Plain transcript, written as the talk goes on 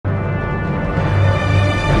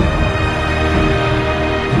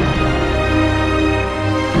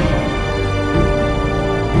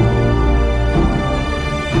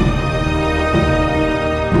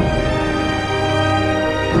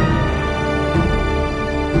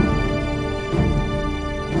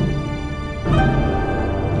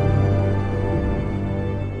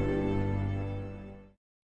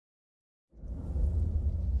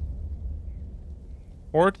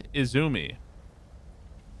Port Izumi.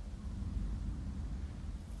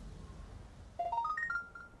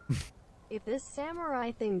 If this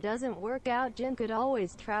samurai thing doesn't work out, Jin could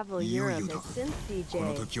always travel Europe as synth DJ.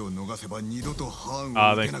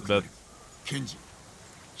 Thanks for that.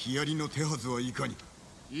 ヒヤリの手はずはいかに。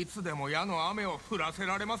いつでも矢の雨を降らせ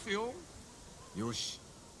られますよ。よし、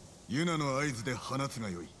ユナの合図で放つが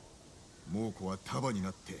よい。猛虎は束にな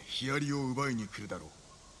ってヒヤリを奪いに来るだろ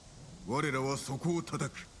う。我らはそこを叩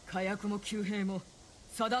く。火薬も弓兵も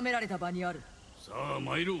定められた場にある。さあ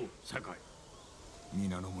参ろう、酒井。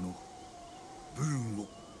皆の者、武運を。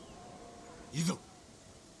いざ。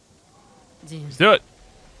Let's do it.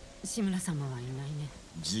 志村様はいないね。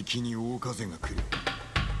じきに大風が来る。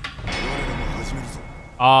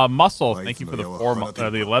Muscle, thank you for the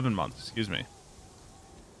the 11 months, excuse me.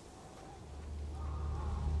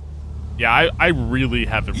 Yeah, I really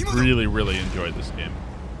have really enjoyed this game.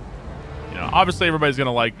 You know, obviously everybody's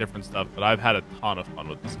gonna like different stuff, but I've had a ton of fun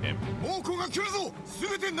with this game.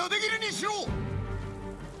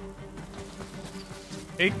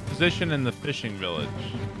 Take position in the fishing village.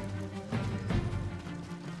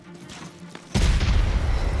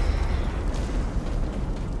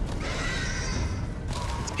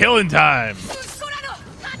 Killing time.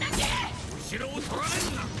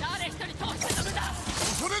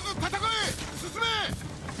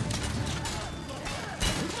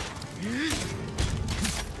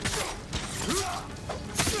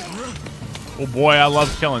 Oh boy, I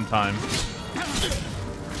love killing time.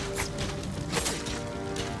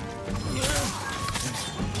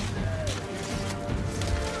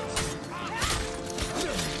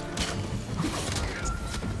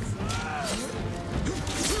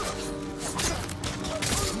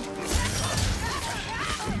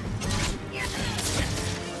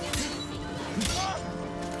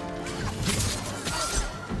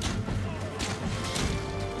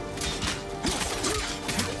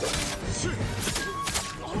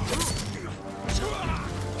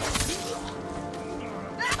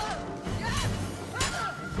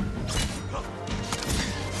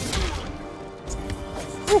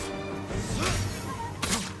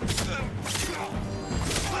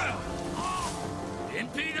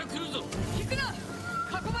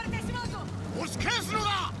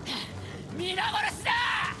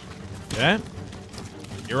 Okay.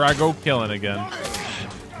 Here I go killing again.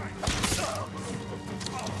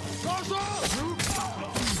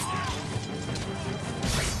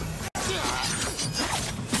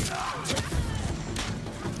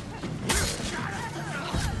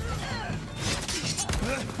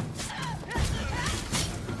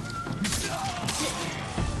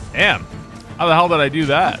 Damn. How the hell did I do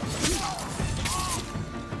that?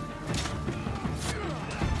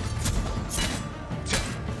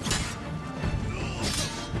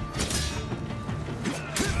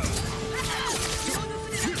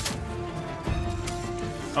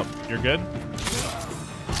 Oh, you're good?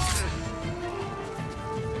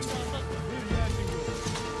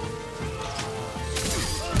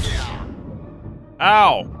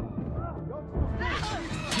 Ow!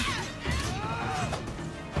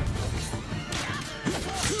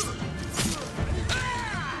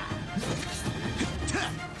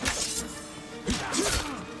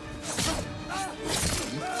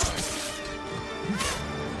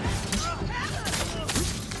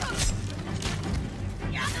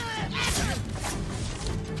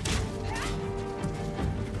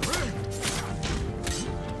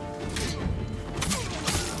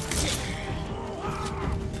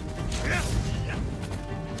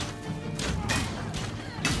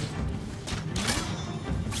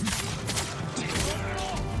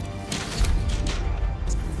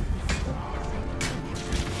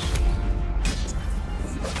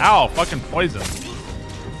 Ow, fucking poison.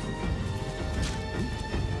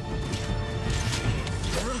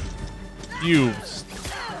 You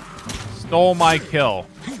stole my kill.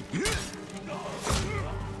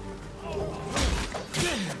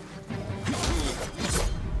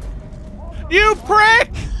 You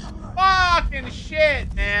prick! Fucking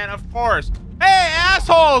shit, man, of course. Hey,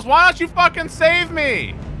 assholes, why don't you fucking save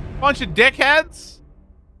me? Bunch of dickheads.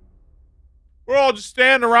 We're all just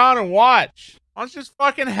standing around and watch. Why don't you just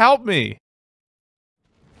fucking help me?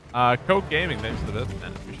 Coke Gaming, thanks for this,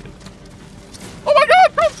 man. Appreciate it. Oh my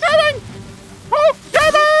god, Coke Gaming! Coke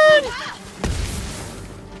Gaming!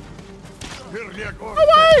 No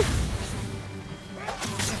way!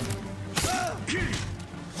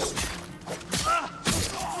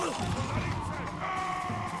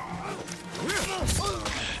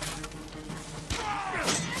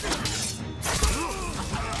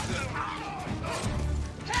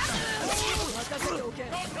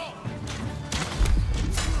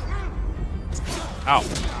 Ow.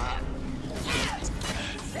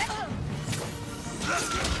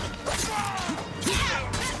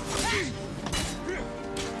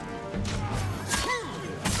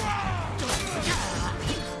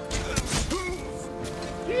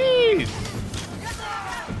 Jeez.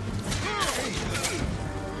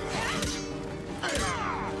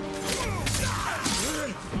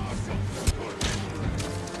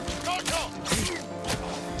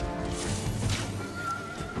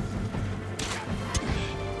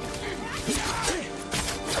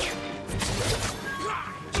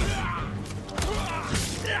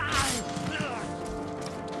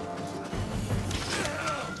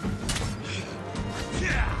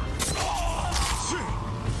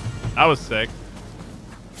 That was sick.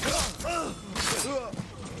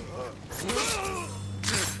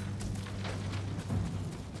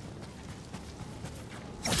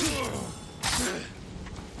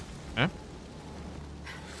 Eh?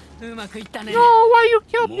 うまくいったね。 No, why you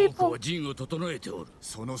kill 猛虎 people? は陣を整えておる。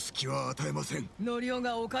その隙は与えません。ノリオ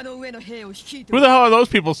が丘の上の兵を率いて Who the hell are those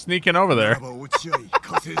people sneaking over な there? らば落ち合い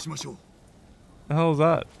加勢しましょう。 The hell is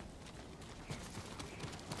that?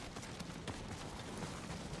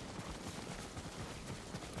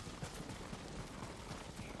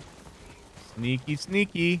 Sneaky,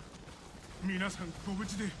 sneaky. 皆さんご無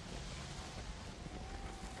事で。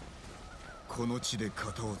この地で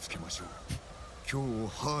型をつけましょう。今日を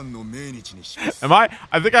ハーンの命日にします。 Am I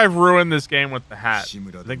think I've ruined this game with the hat.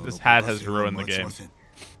 I think this hat has ruined the game.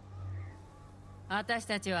 私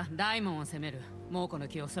たちは大門を攻める。猛虎の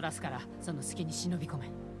気をそらすからその隙に忍び込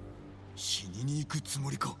め。死にに行くつ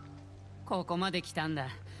もりか。ここまで来たんだ。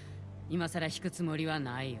今さら引くつもりは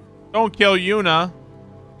ないよ。 Don't kill Yuna.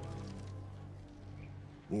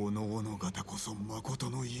 おのおの方こそ誠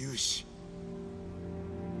の勇士。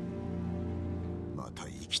また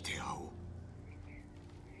生きて会おう。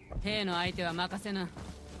兵の相手は任せな。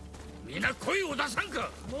皆声を出さんか。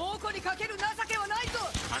猛虎にかける情けはないぞ。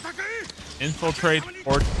戦え。 Infiltrate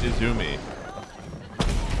Fort Izumi.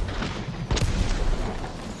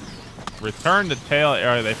 Return to tail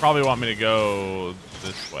area. They probably want me to go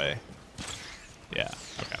this way. Yeah,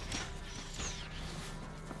 okay.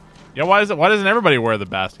 Yeah, why doesn't everybody wear the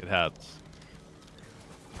basket hats?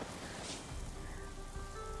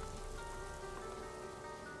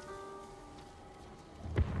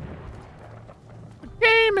 The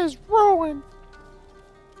game is ruined.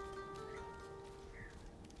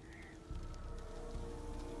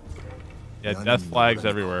 Yeah, death flags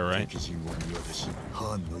everywhere, right? 敵陣を見渡し、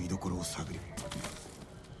ハーンの居所を探る。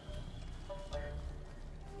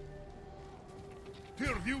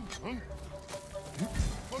Pure-view, huh?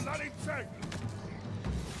 Von da nicht sein.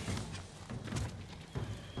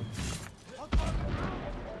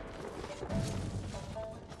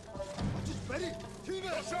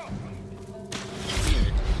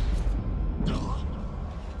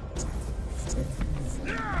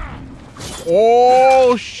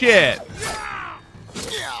 Oh shit.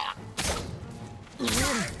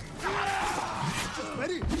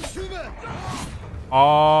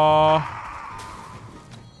 Oh.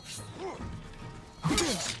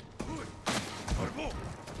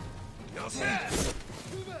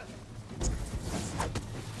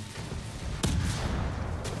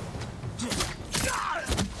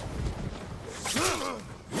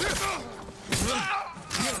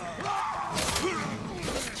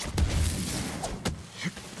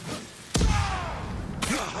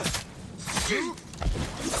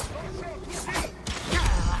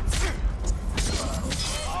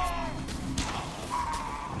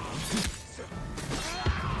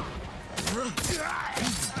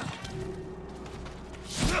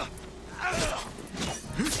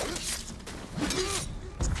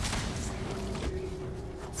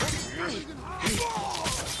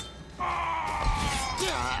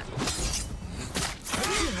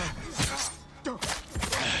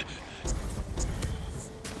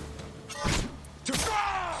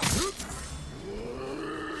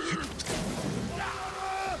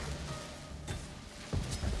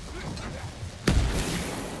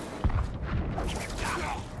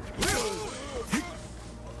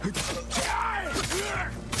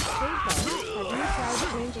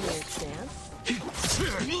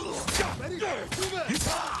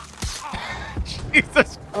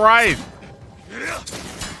 Jesus Christ.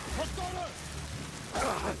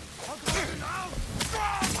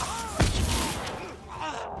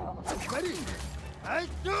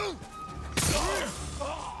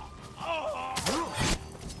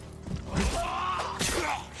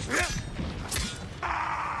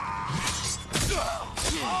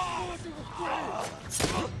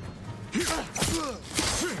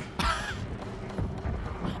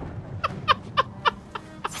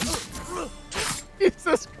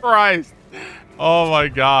 Jesus Christ. Oh my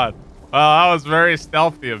God. Well, that was very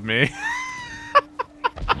stealthy of me.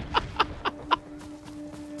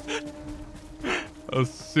 That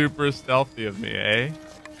was super stealthy of me, eh?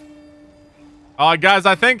 Guys,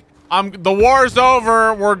 I think the war's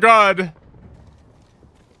over. We're good.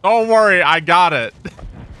 Don't worry, I got it.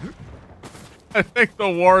 I think the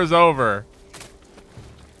war is over.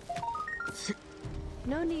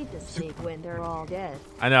 No need to sneak when they're all dead.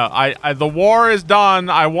 I know. The war is done.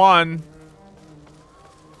 I won.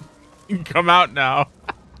 You can come out now.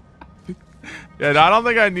 Yeah, I don't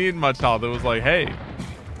think I need much health. It was like, hey,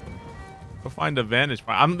 go find a vantage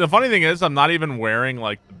point. The funny thing is, I'm not even wearing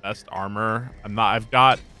like the best armor. I'm not.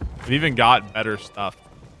 I've even got better stuff.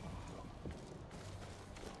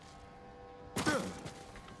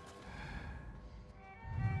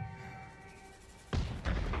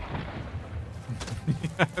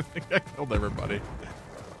 I think I killed everybody.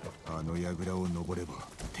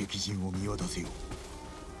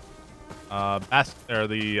 Bask there,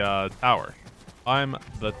 the tower. I'm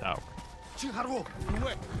the tower.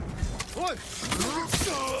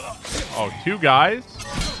 Oh, two guys?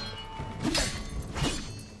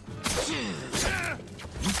 I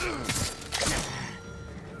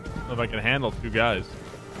don't know if I can handle two guys.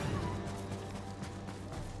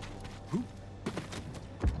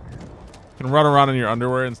 Can run around in your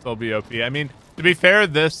underwear and still be OP. I mean, to be fair,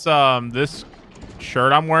 this this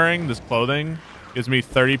shirt I'm wearing, this clothing, gives me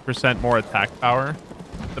 30% more attack power.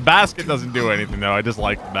 The basket doesn't do anything though. I just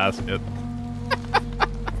like the basket.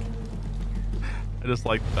 I just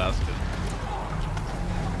like the basket.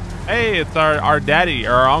 Hey, it's our daddy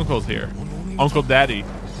or our uncle's here. Uncle Daddy.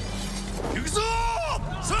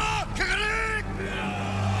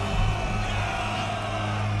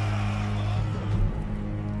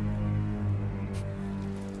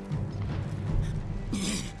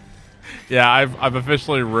 Yeah, I've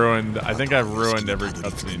officially ruined. I think I've ruined every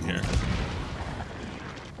cutscene here.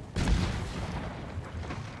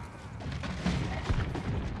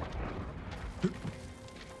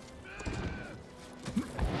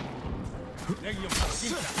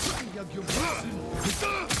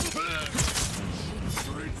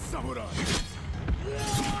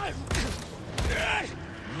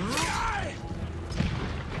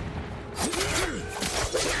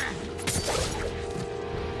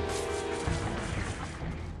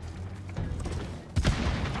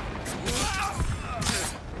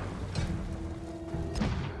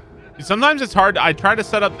 Sometimes it's hard. I try to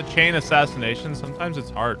set up the chain assassination. Sometimes it's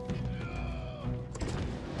hard.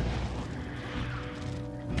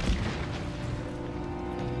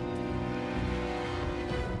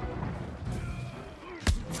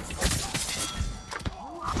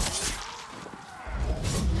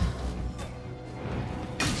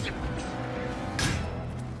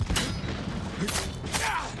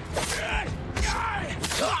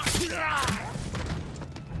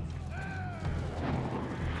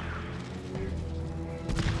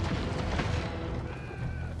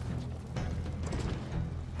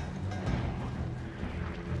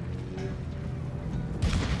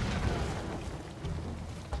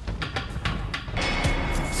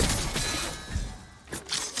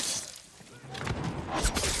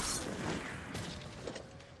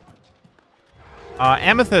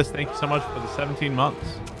 Amethyst, thank you so much for the 17 months.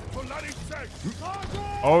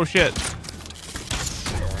 Oh shit.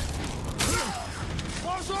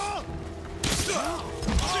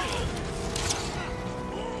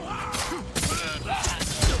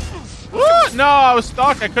 What? No, I was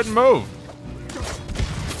stuck. I couldn't move.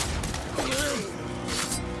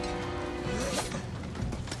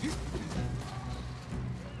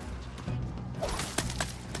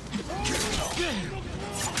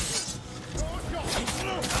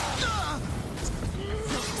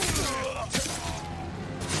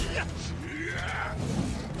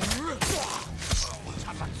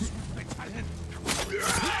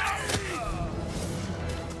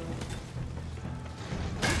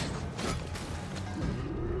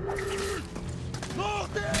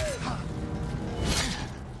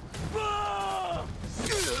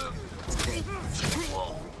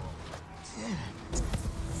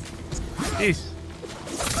 Jeez.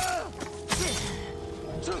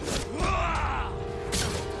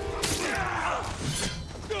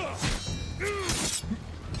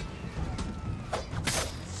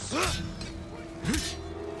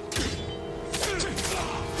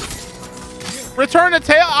 Return to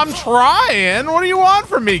tail. I'm trying. What do you want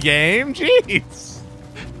from me, game? Jeez.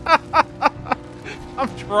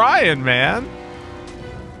 I'm trying, man.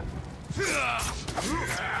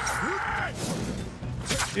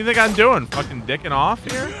 What do you think I'm doing? Fucking dicking off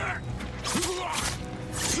here?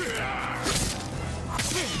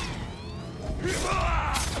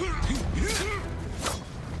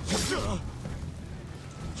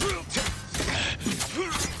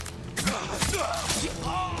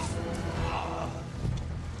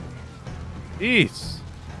 Jeez.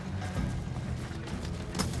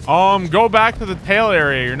 Go back to the tail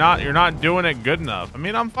area. You're not doing it good enough. I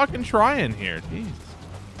mean, I'm fucking trying here. Jeez.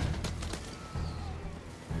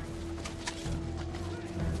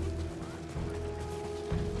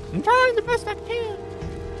 I'm trying the best I can.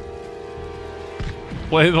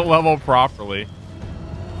 Play the level properly.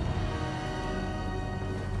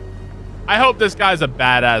 I hope this guy's a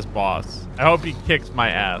badass boss. I hope he kicks my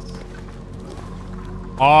ass.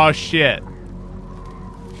 Oh shit.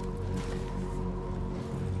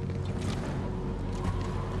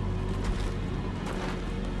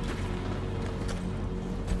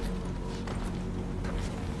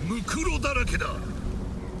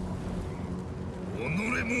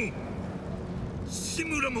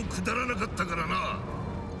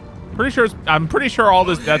 I'm pretty sure all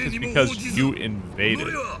this death is because you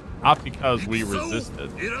invaded, not because we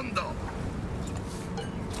resisted.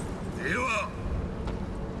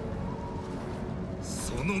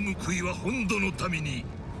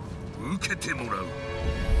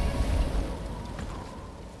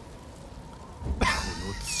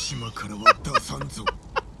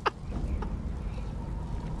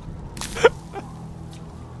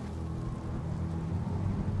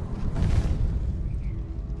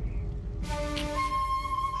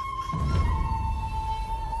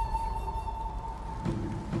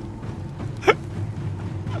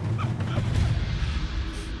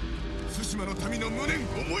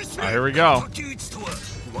 Here we go.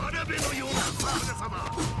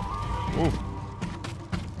 Ooh.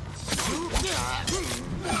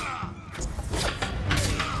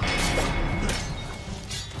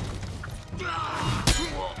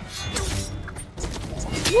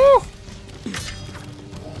 Woo.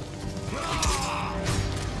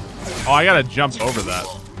 Oh, I gotta jump over that.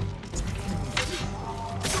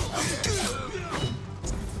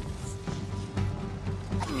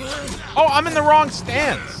 Oh, I'm in the wrong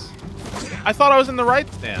stance. I thought I was in the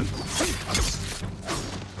right stance.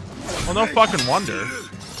 Well, no fucking wonder.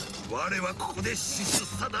 I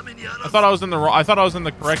thought I was in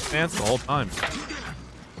the correct stance the whole time.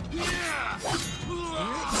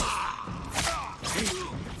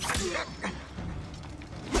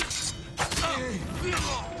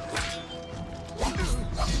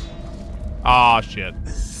 Oh shit.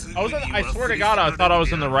 I swear to God, I thought I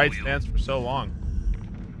was in the right stance for so long.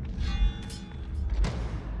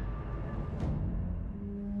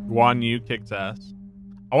 Guan Yu kicks ass.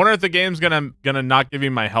 I wonder if the game's gonna not give me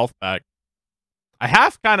my health back. I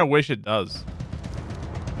half kind of wish it does.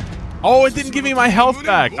 Oh, it didn't give me my health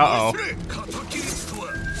back. Uh-oh.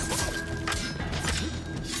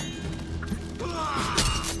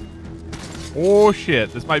 Oh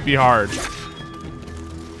shit, this might be hard.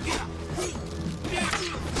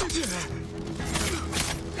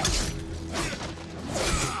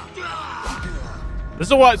 This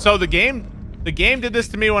is what, so the game did this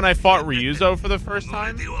to me when I fought Ryuzo for the first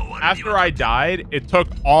time. After I died, it took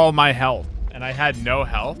all my health, and I had no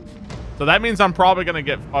health. So that means I'm probably gonna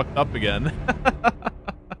get fucked up again.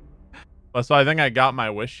 So I think I got my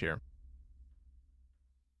wish here.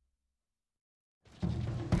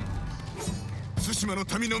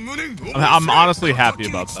 I'm honestly happy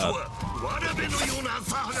about that.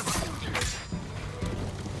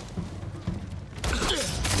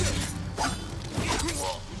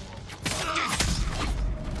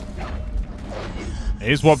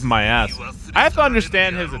 He's whooping my ass. I have to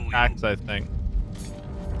understand his attacks, I think.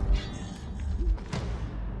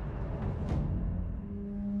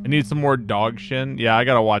 I need some more dog shin. Yeah, I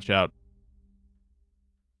gotta watch out.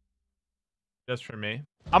 Just for me.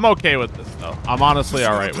 I'm okay with this, though. I'm honestly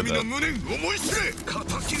alright with it.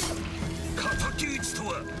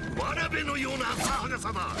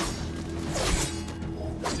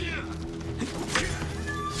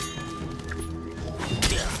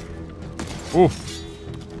 Oof.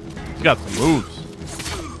 He's got some moves.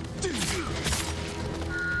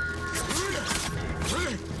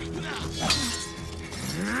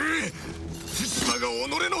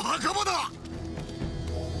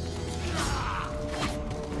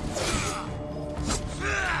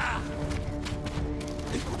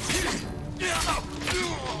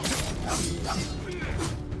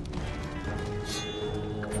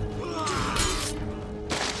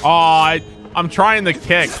 Oh, I'm trying the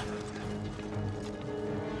kick.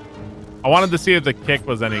 I wanted to see if the kick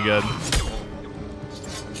was any good.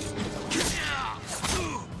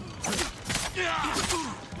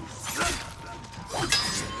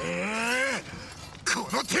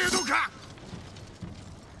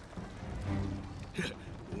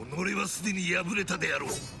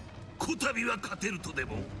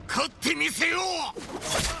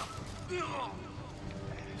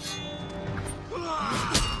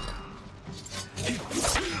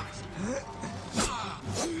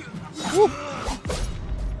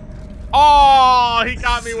 Oh, he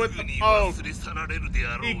got me with the poke.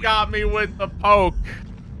 He got me with the poke.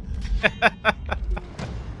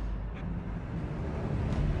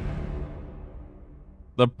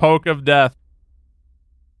 The poke of death.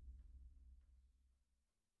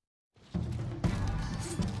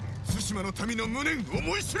 Tsushima no tami no munen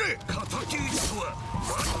omoi shire. Kataki uchi to wa.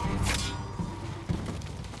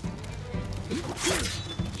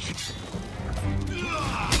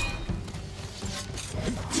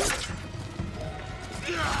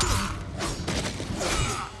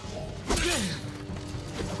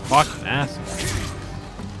 Fucking ass.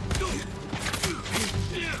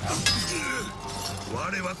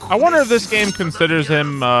 I wonder if this game considers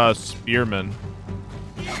him spearman.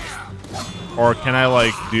 Or can I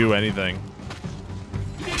like do anything?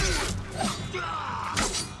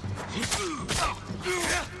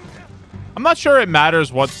 I'm not sure it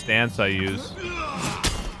matters what stance I use.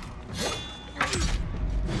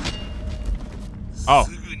 Oh,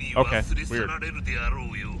 okay. Weird.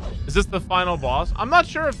 Is this the final boss? I'm not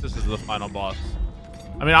sure if this is the final boss.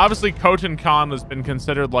 I mean, obviously, Khoten Khan has been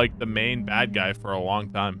considered like the main bad guy for a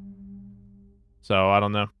long time. So, I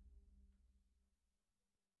don't know.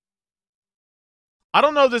 I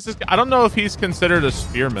don't know if he's considered a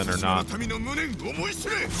spearman or not.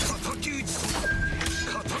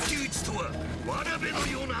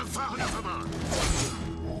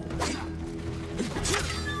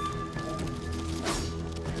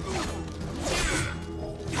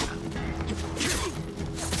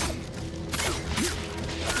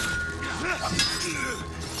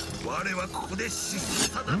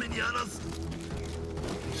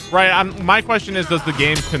 Right, my question is, does the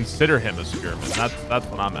game consider him a spearman? That's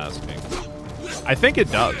what I'm asking. I think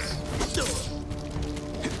it does.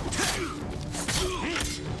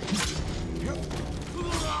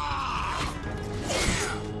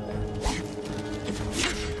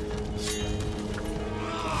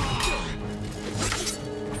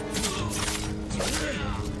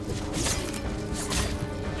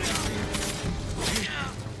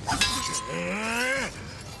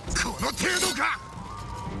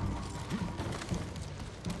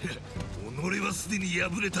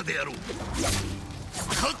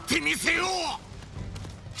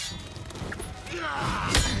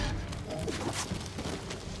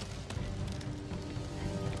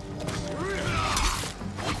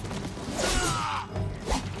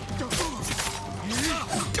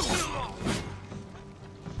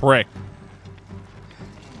 Prick.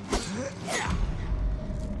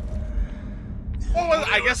 Oh,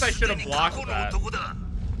 I guess I should have blocked that.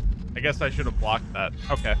 I guess I should have blocked that.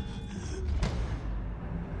 Okay.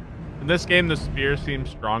 In this game, the spear seems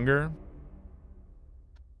stronger.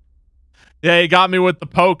 Yeah, he got me with the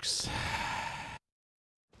pokes.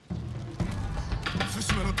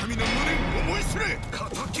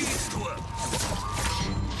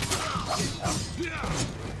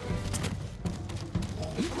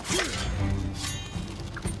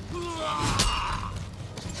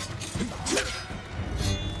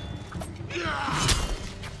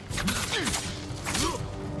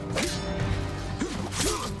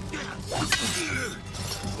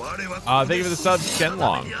 Thank you for the sub, Ken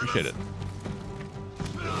Long. Appreciate it.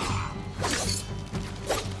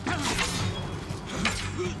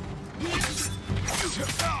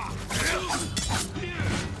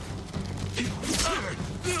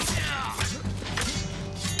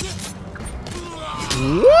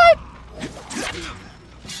 What?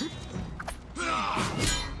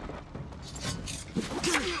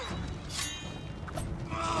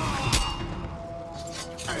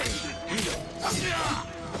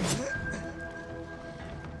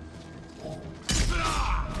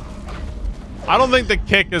 I don't think the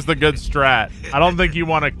kick is the good strat. I don't think you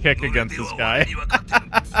want to kick against this guy.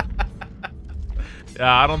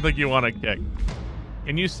 Yeah, I don't think you want to kick.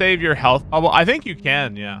 Can you save your health bubble? I think you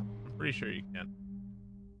can, yeah. I'm pretty sure you can.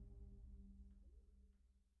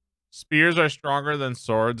 Spears are stronger than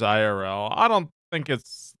swords IRL. I don't think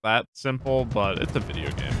it's that simple, but it's a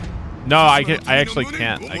video game. No, I actually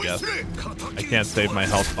can't, I guess. I can't save my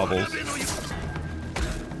health bubbles.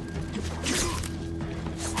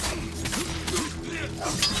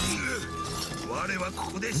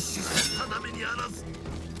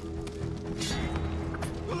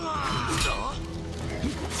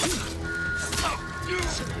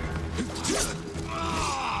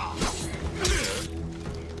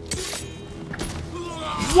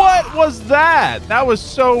 What was that? That was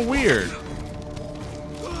so weird.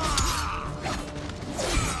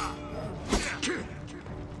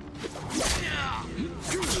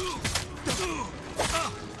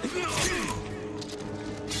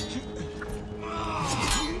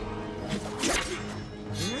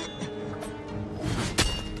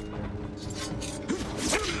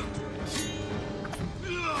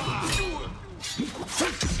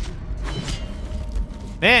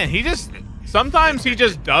 Man, sometimes he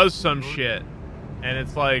just does some shit. And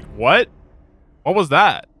it's like, what? What was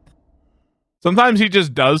that? Sometimes he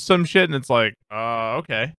just does some shit and it's like,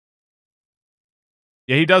 okay.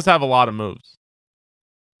 Yeah, he does have a lot of moves.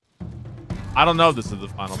 I don't know if this is the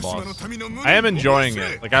final boss. I am enjoying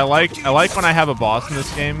it. Like I like when I have a boss in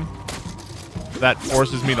this game that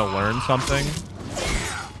forces me to learn something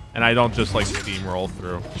and I don't just like steamroll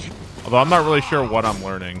through. Although I'm not really sure what I'm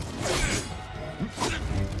learning.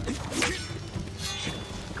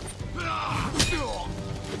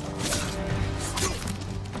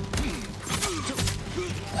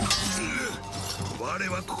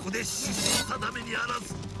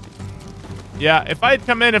 Yeah, if I had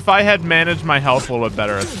come in, if I had managed my health a little bit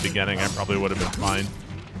better at the beginning, I probably would have been fine.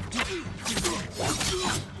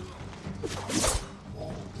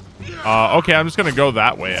 Okay, I'm just gonna go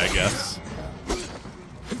that way, I guess.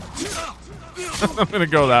 I'm gonna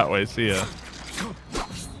go that way, see ya.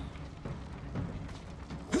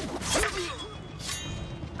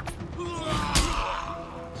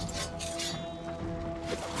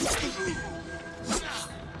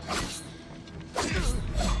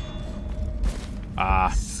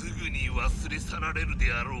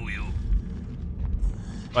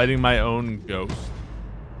 Fighting my own ghost.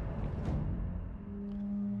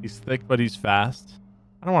 He's thick, but he's fast.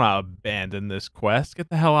 I don't want to abandon this quest. Get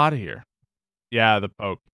the hell out of here. Yeah, the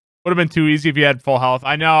poke. Would have been too easy if you had full health.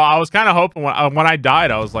 I know. I was kind of hoping when I died,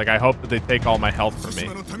 I was like, I hope that they take all my health from me.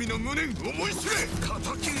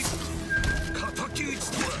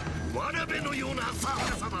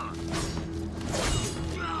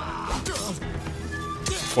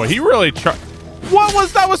 Boy, he really What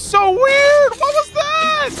was that? Was so weird. What was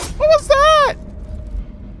that? What was that?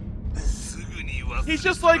 He's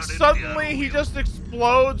just like suddenly he just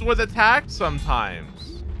explodes with attacks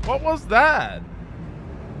sometimes. What was that?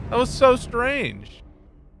 That was so strange.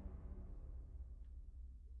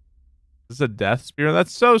 This is a death spear?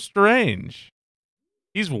 That's so strange.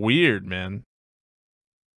 He's weird, man.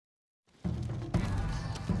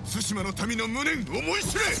 Tsushima no tami no munen omoi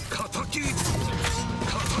shire! Kataki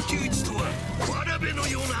uchi to wa warabe no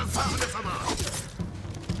yona Asahara-sama!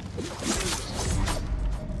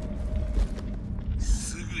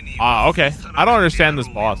 Okay. I don't understand this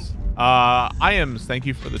boss. Thank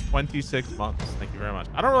you for the 26 months. Thank you very much.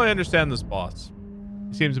 I don't really understand this boss.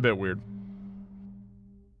 He seems a bit weird.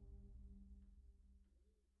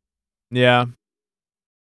 Yeah.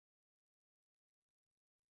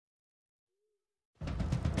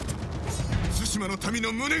 Tsushima no tami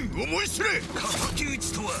no munen omoi shire! Kataki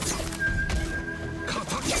uchi to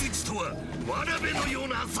wa warabe no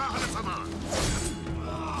yona Asahara-sama!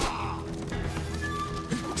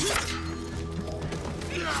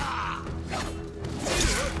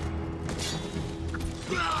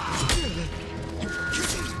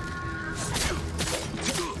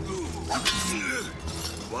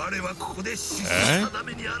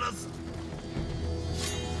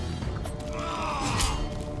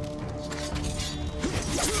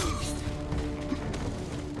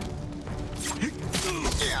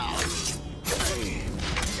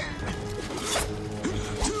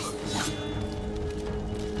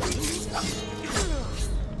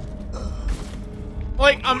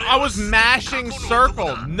 Like, I was mashing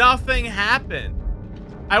circle. Nothing happened.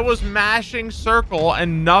 I was mashing circle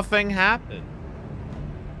and nothing happened.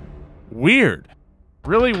 Weird.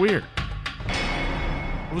 Really weird.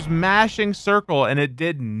 I was mashing circle and it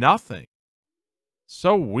did nothing.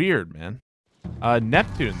 So weird, man.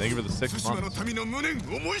 Neptune, thank you for the 6 months.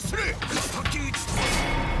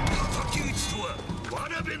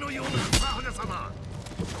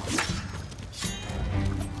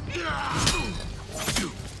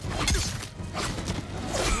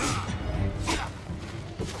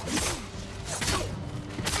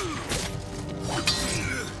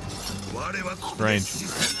 Strange.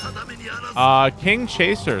 King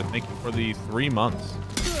Chaser, thank you for the 3 months.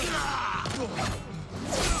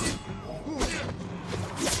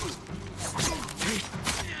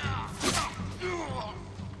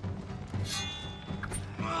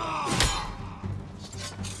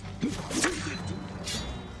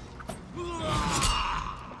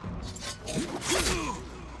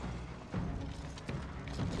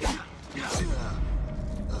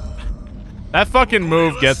 That fucking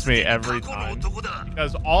move gets me every time.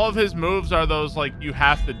 Because all of his moves are those, like, you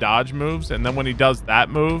have to dodge moves. And then when he does that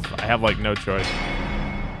move, I have, like, no choice.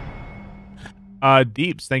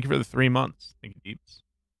 Deeps, thank you for the 3 months. Thank you, Deeps.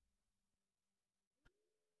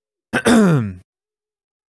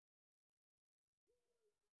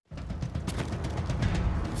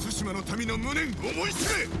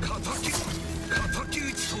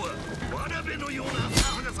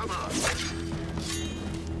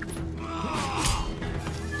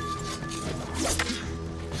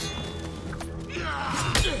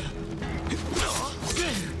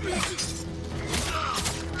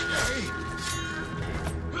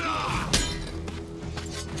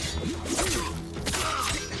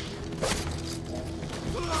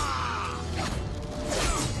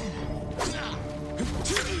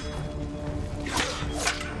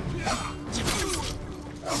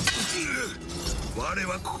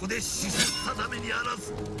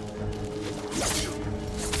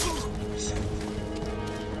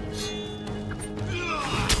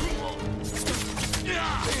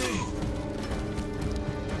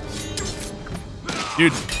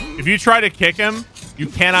 Dude, if you try to kick him, you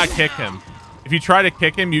cannot kick him. If you try to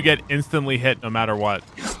kick him, you get instantly hit no matter what.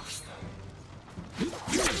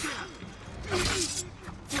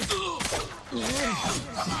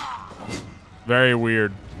 Very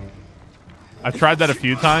weird. I've tried that a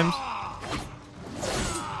few times.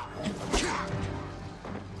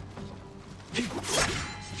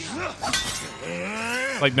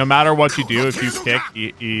 Like, no matter what you do, if you kick,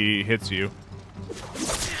 he hits you.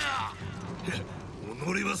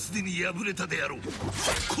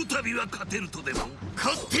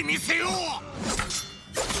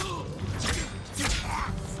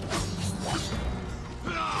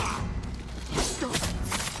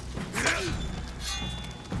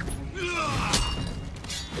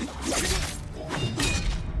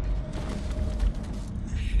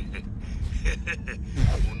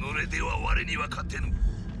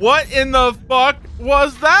 What in the fuck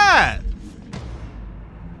was that?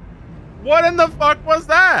 What in the fuck was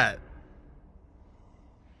that?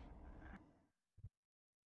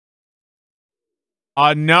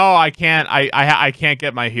 No, I can't. I can't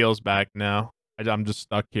get my heals back now. I'm just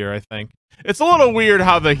stuck here, I think. It's a little weird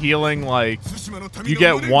how the healing, like, you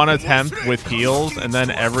get one attempt with heals, and then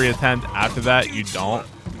every attempt after that, you don't.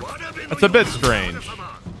 That's a bit strange.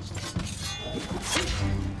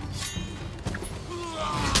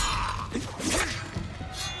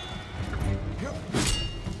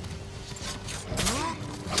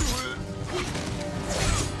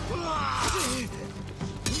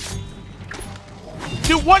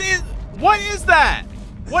 Dude, what is that?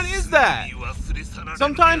 What is that?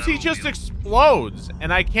 Sometimes he just explodes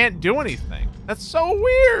and I can't do anything. That's so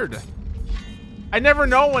weird. I never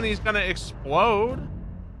know when he's gonna explode.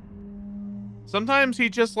 Sometimes you're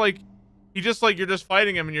just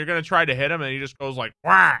fighting him and you're gonna try to hit him and he just goes like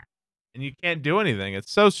whack and you can't do anything.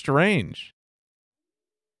 It's so strange.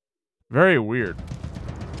 Very weird.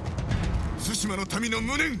 Tsushima no tami no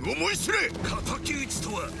munen omoi shire kataki uchi to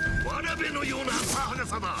wa warabe no yona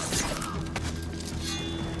asahagasa da.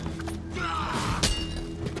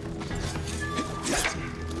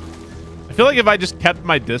 I feel like if I just kept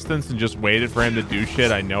my distance and just waited for him to do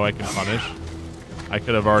shit I know I can punish, I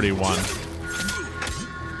could have already won.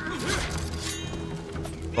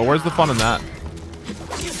 But where's the fun in that?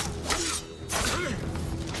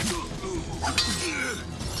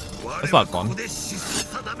 That's not fun.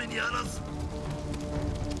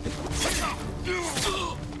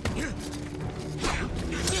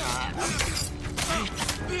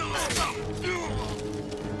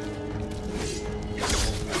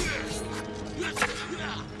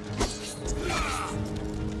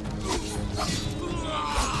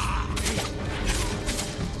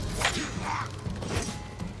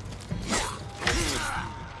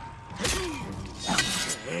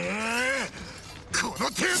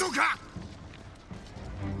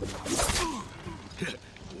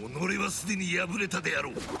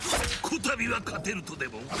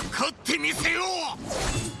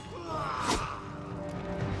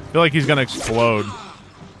 I feel like he's gonna explode.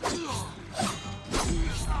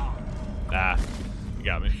 Ah, you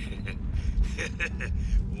got me. I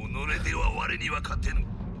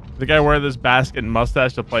think I wear this basket and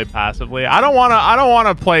mustache to play passively. I don't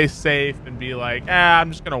wanna play safe and be like,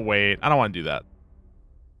 I'm just gonna wait. I don't want to do that.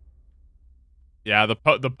 Yeah, the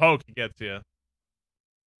poke gets you.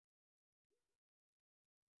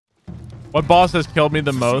 What boss has killed me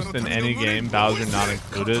the most in any game, Bowser not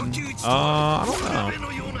included? I don't know.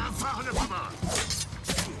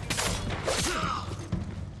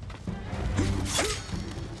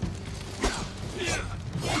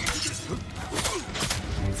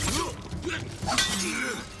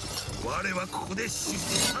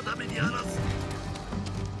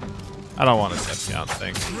 I don't want to test me out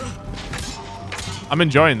things. I'm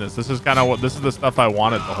enjoying this. This is kind of this is the stuff I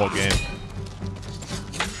wanted the whole game.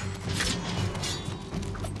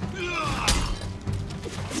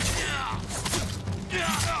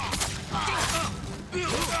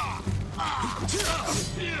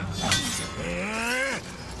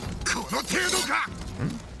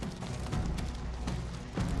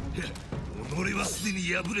 すでに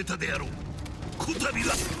敗れたであろう。こたび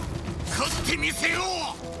は勝ってみせよ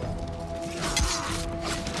う。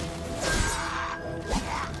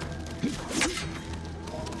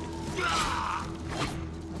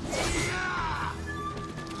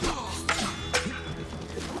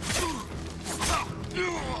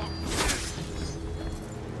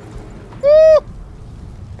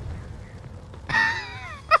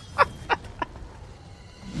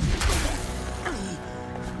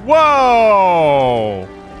Whoa!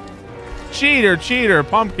 Cheater, cheater,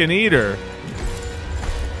 pumpkin eater.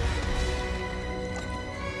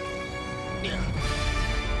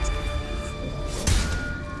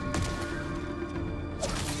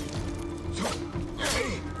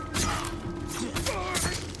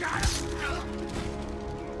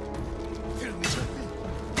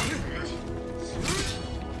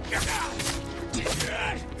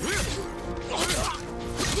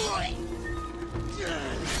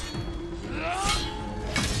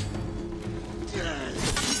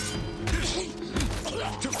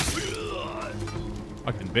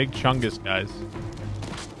 Fucking big chungus, guys.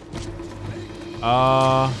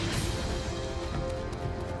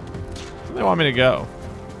 Where do they want me to go?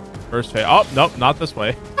 First phase. Oh, nope, not this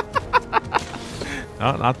way.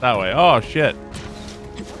 No, not that way. Oh, shit.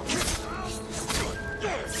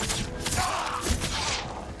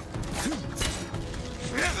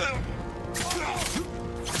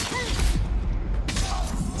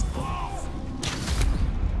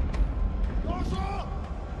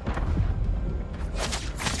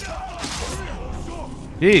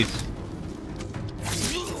 Jeez.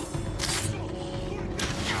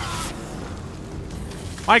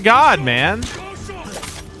 My God, man.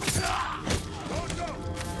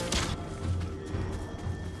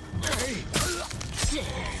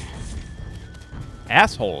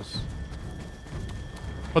 Assholes.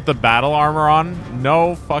 Put the battle armor on?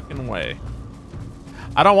 No fucking way.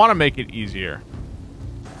 I don't want to make it easier.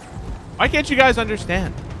 Why can't you guys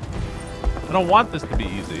understand? I don't want this to be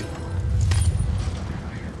easy.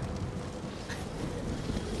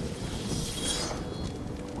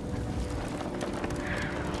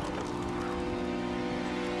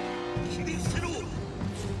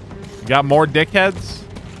 Got more dickheads?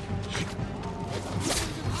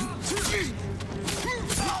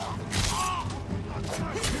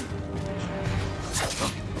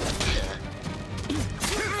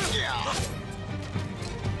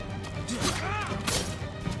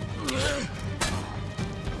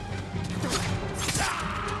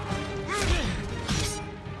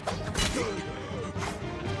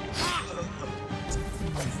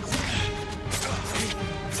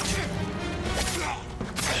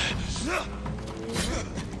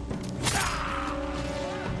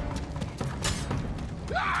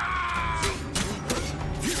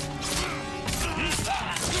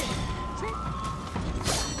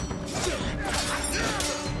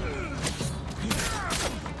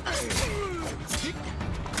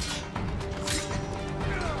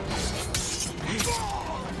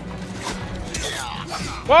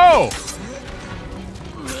 Whoa!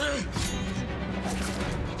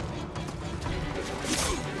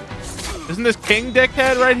 Isn't this King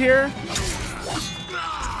Dickhead right here?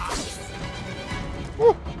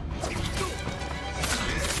 Woo.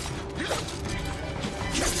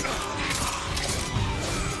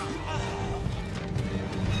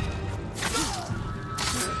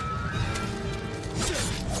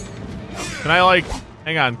 Can I, like,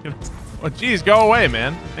 hang on. Oh, geez, go away,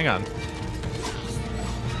 man. Hang on.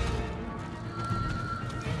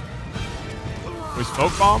 We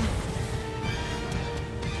smoke bomb?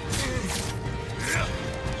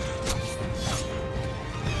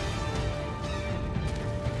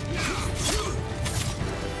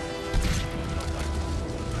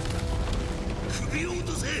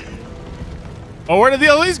 Oh, where did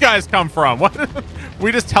all these guys come from? What?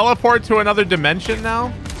 We just teleport to another dimension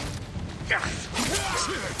now?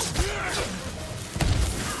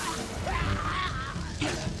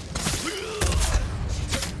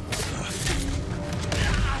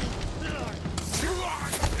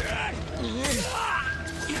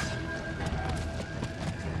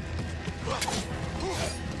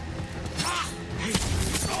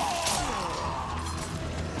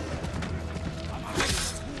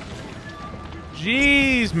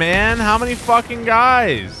 Jeez, man, how many fucking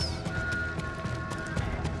guys?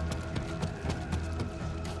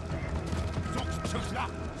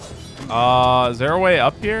 Is there a way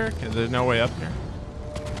up here? Is there no way up here?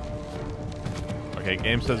 Okay,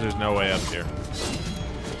 game says there's no way up here.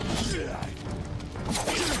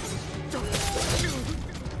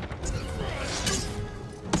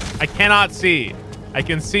 I cannot see. I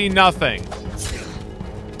can see nothing.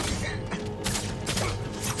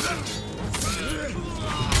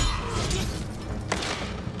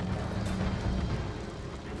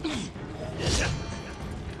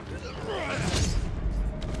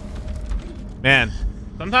 Man,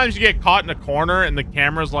 sometimes you get caught in a corner and the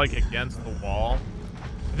camera's like against the wall.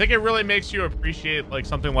 I think it really makes you appreciate like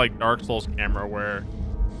something like Dark Souls camera where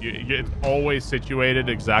it's always situated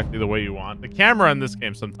exactly the way you want. The camera in this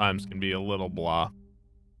game sometimes can be a little blah.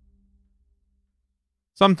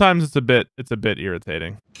 Sometimes it's a bit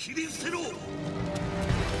irritating.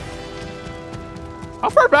 How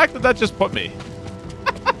far back did that just put me?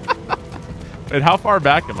 Wait, how far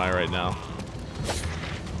back am I right now?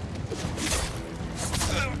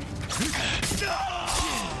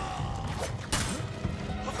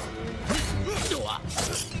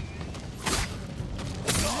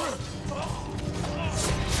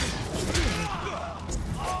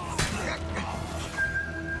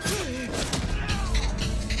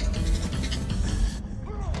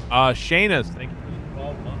 Shayna's, thank you for the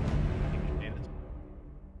 12 months. Thank you, Shayna's.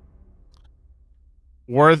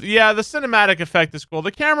 Worth, yeah, the cinematic effect is cool.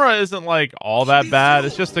 The camera isn't like all that bad.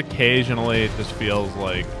 It's just occasionally it just feels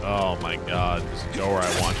like, oh my god, just go where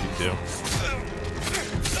I want you to.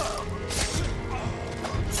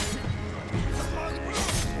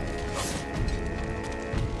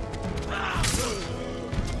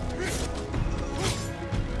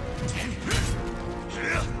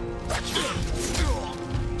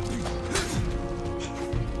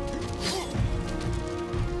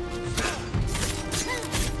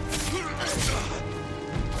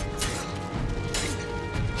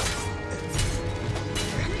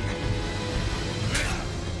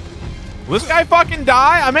 Will this guy fucking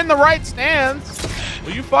die? I'm in the right stance.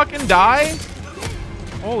 Will you fucking die?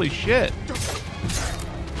 Holy shit.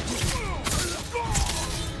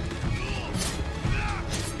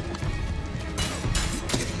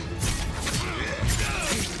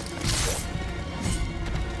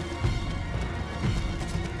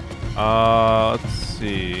 Let's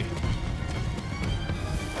see.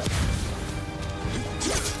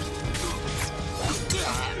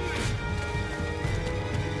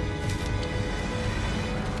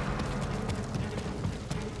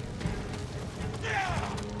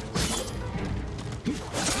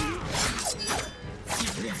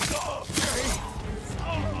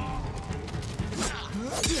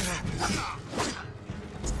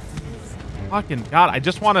 Fucking god, I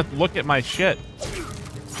just want to look at my shit.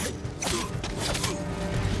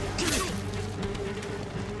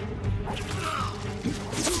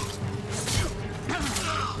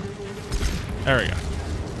 There we go.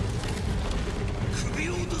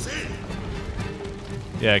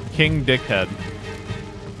 Yeah, King Dickhead.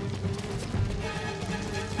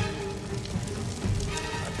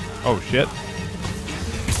 Oh shit.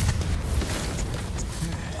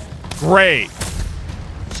 Great.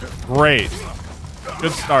 Great.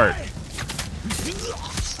 Good start.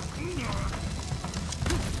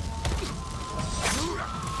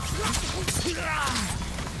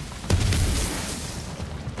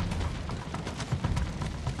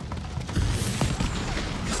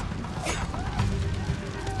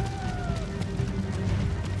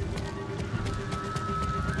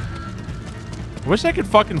 I wish I could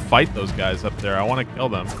fucking fight those guys up there. I want to kill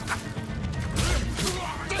them.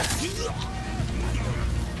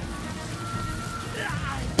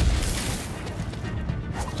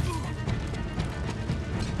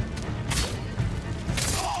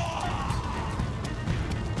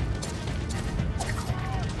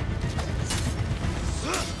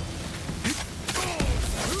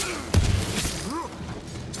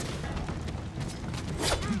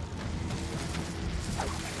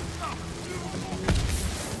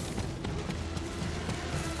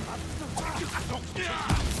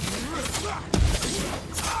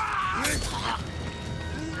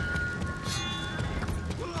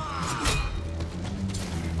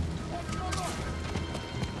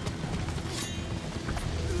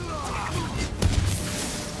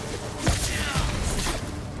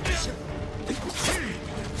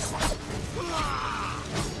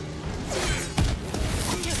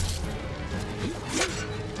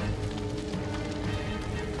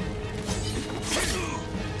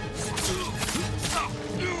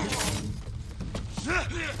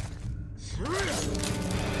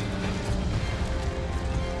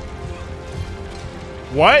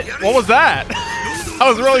 What? What was that? I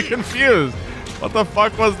was really confused. What the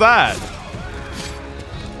fuck was that?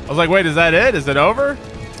 I was like, wait, is that it? Is it over?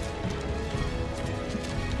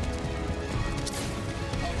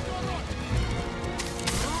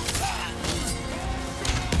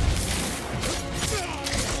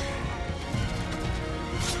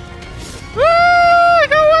 Ah,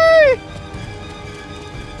 go away!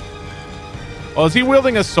 Oh, is he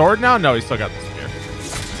wielding a sword now? No, he's still got the spear.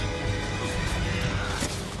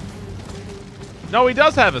 No, he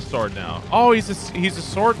does have a sword now. Oh, he's a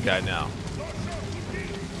sword guy now.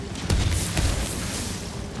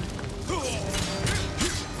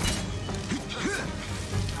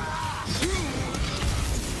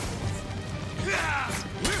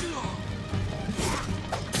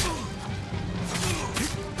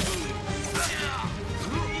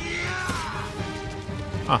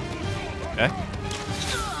 Okay.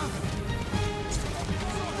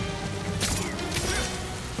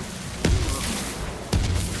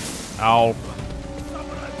 Ow.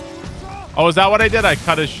 Oh, is that what I did? I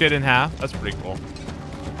cut his shit in half? That's pretty cool.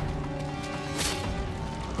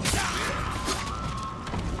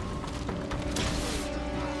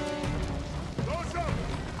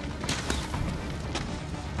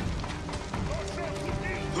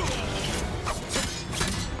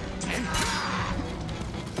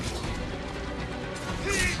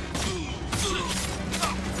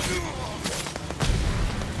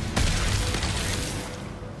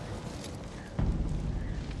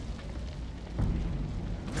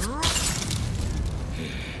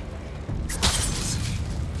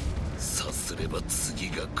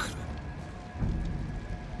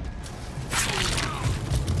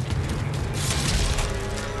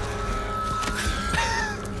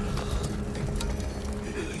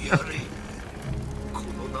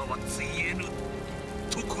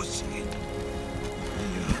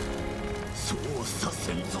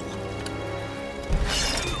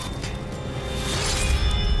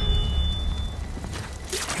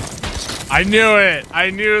 I knew it. I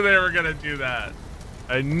knew they were going to do that.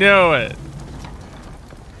 I knew it.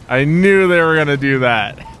 I knew they were going to do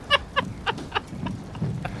that.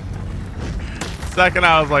 Second,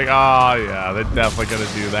 I was like, oh, yeah, they're definitely going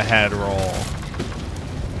to do the head roll.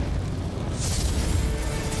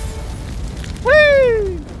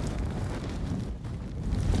 Whee!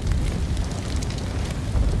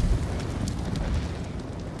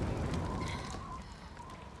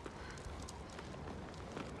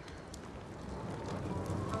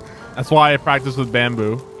 That's why I practice with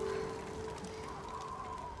bamboo.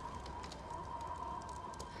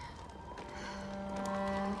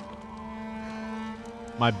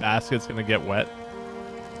 My basket's gonna get wet.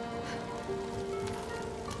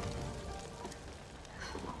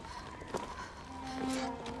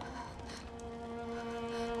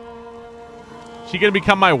 She gonna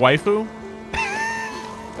become my waifu?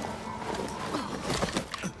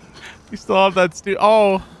 You still have that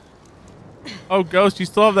Oh, Ghost, you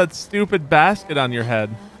still have that stupid basket on your head.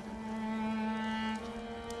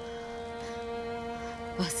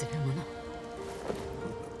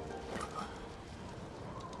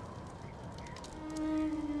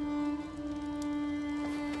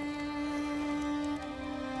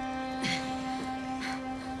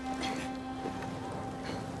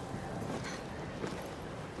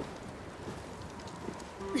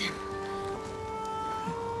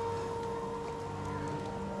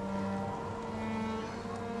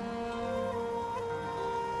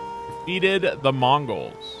 Defeated the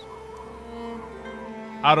Mongols.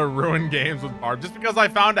 How to ruin games with Barb. Just because I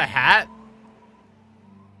found a hat?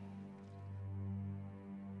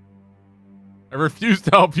 I refuse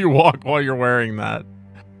to help you walk while you're wearing that.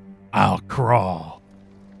 I'll crawl.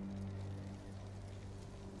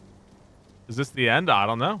 Is this the end? I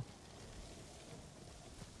don't know.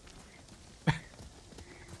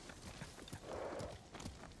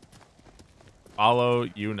 Follow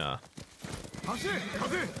Yuna.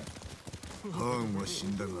 ハーンは死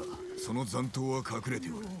んだが、その残党は隠れて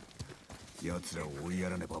おる。奴らを追いや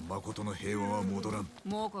らねば誠の平和は戻らん。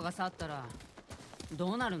猛虎が去ったら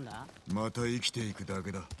どうなるんだ？また生きていくだ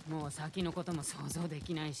けだ。もう先のことも想像で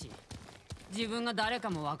きないし、自分が誰か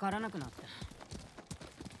もわからなくなっ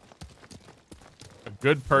た。A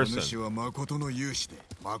good person. 主は誠の勇士で、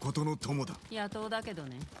誠の友だ。野党だけど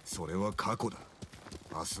ね。それは過去だ。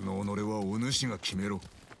明日の己はお主が決めろ。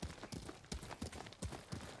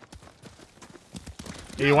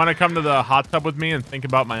 Hey, you want to come to the hot tub with me and think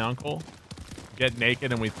about my uncle? Get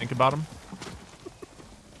naked and we think about him?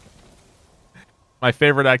 My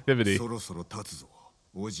favorite activity. そろそろ立つぞ。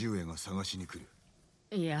おじ上が探しに来る。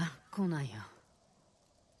いや、来ないよ。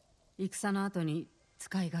戦の後に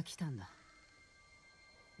使いが来たんだ。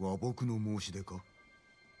和睦の申し出か？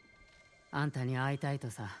あんたに会いたい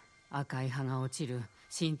とさ。赤い葉が落ちる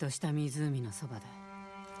しんとした湖のそばで。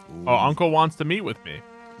Oh, uncle wants to meet with me.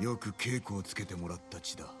 よく稽古をつけてもらった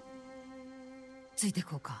地だ。ついて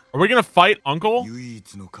こうか。Are we gonna fight uncle? 唯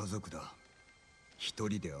一の家族だ。一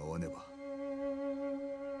人で会わねば。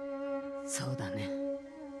そうだね。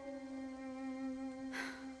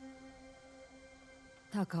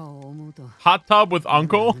タカを思うと。Hot tub with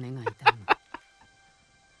uncle?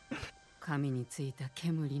 髪についた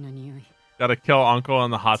煙の匂い。 Gotta kill uncle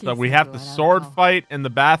in the hot tub. We have to sword fight in the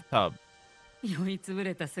bathtub. 酔いつぶ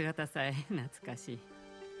れた姿さえ懐かしい。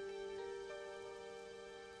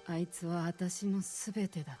あいつは私のすべ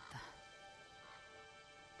てだっ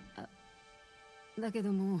た。だけ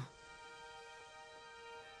どもう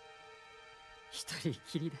一人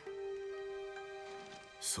きりだ。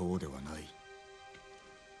そうではない。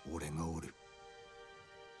俺がおる。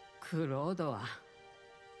クロードは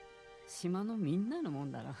島のみんなのも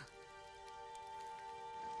んだろ。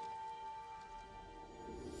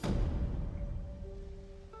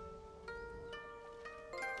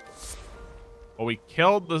Well, we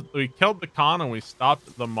killed the Khan and we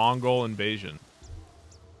stopped the Mongol invasion.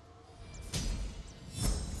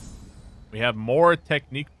 We have more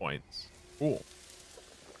technique points. Cool.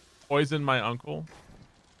 Poison my uncle.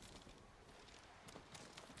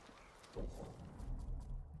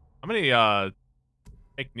 How many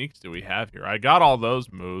techniques do we have here? I got all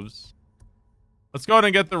those moves. Let's go ahead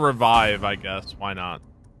and get the revive, I guess. Why not?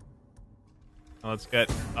 Let's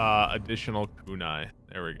get additional kunai.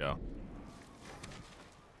 There we go.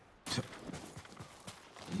 So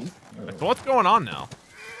what's going on now?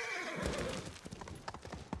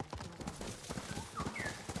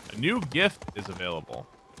 A new gift is available.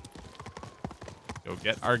 Go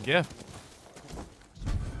get our gift.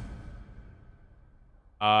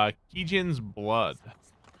 Kijin's blood.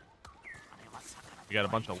 We got a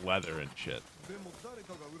bunch of leather and shit.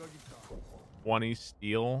 20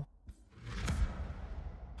 steel.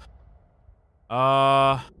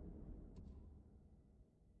 The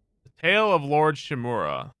Tale of Lord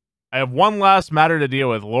Shimura. I have one last matter to deal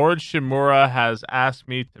with. Lord Shimura has asked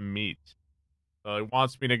me to meet. So he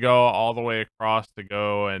wants me to go all the way across to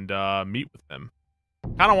go and meet with him.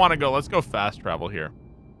 Kind of want to go. Let's go fast travel here.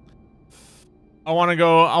 I want to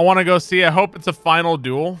go see. I hope it's a final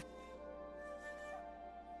duel.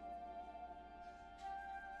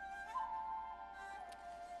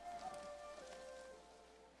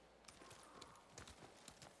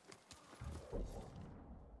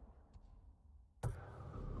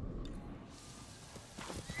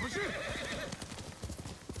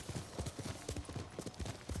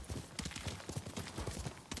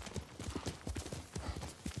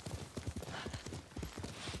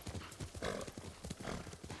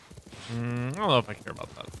 I don't know if I care about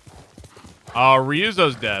that.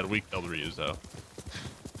 Ryuzo's dead. We killed Ryuzo.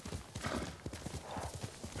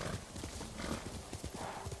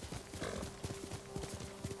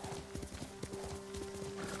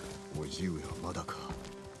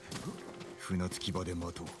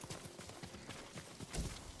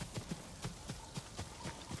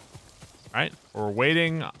 Alright, we're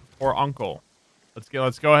waiting for Uncle. Let's go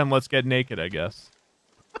ahead and let's get naked, I guess.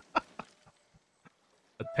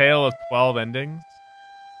 A tale of 12 endings.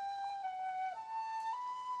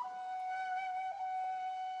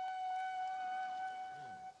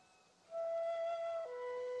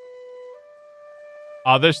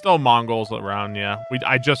 There's still Mongols around, yeah.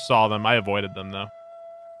 I just saw them. I avoided them, though.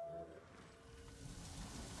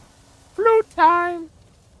 Flute time!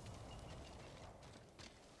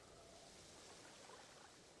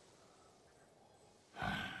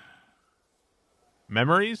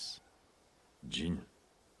 Memories? Jin.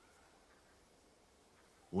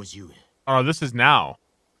 Oh, this is now.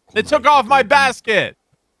 They took off my basket!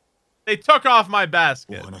 They took off my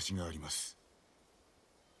basket!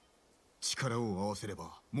 力を合わせれ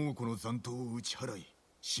ばもうこの残党を打ち払い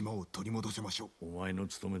島を取り戻せましょう。お前の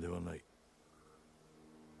務めではない。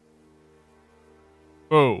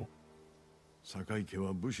Oh. 堺家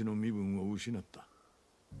は武士の身分を失った。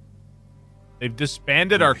They've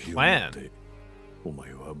disbanded our clan. お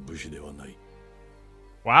前は武士ではない。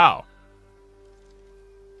Wow.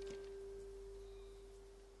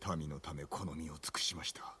 民のためこの身を尽くしま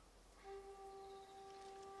した。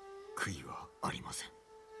悔いはありません。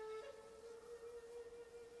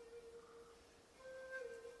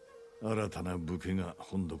新たな武家が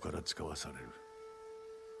本土から使わされる。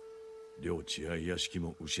領地や屋敷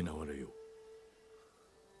も失われよう。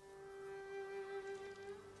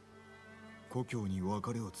故郷に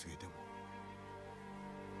別れを告げても。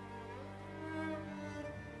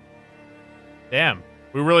Damn,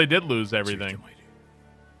 we really did lose everything.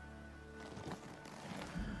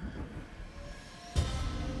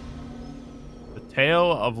 The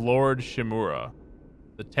Tale of Lord Shimura.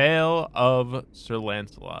 The Tale of Sir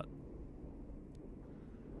Lancelot.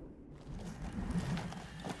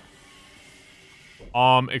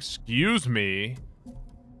 Excuse me.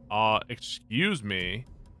 Excuse me.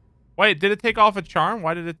 Wait, did it take off a charm?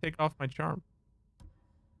 Why did it take off my charm?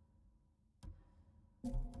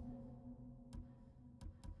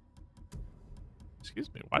 Excuse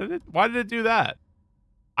me. Why did it do that?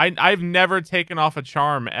 I've never taken off a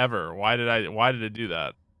charm ever. Why did it do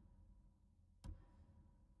that?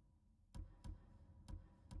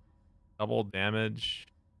 Double damage.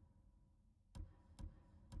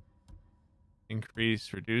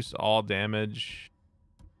 Increase, reduce all damage.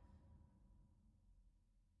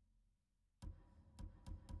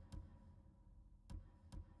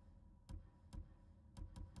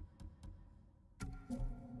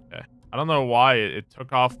 I don't know why it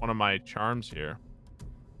took off one of my charms here.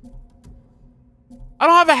 I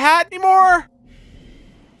don't have a hat anymore?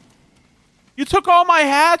 You took all my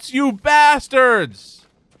hats, you bastards!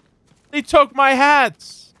 They took my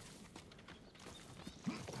hats!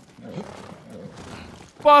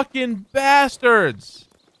 Fucking bastards!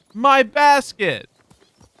 My basket!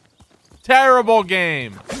 Terrible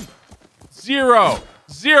game. 0.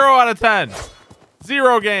 0 out of 10.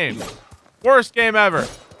 0 game. Worst game ever.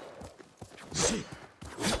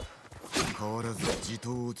 変わらず地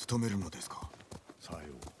頭を務めるのですか。さよう。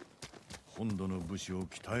本土の武士を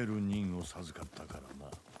鍛える任を授かったから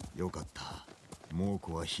な。よかった。猛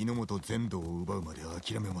虎は日の本全土を奪うまで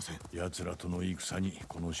諦めません。奴らとの戦に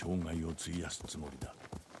この生涯を費やすつもりだ。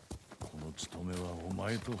この務めはお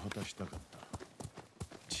前と果たしたかった。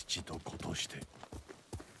父と子として。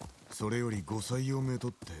それより5歳をめと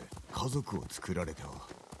って家族を作られては。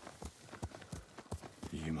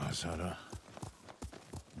今さら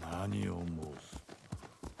何を申す。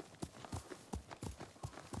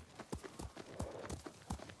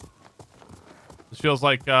This feels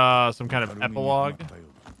like some kind of epilogue.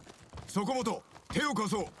 そこもと手を貸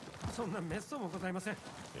そう。そんな滅相もございません。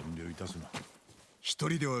遠慮いたすな。一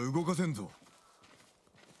人では動かせんぞ。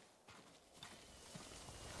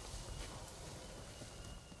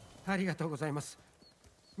ありがとうございます。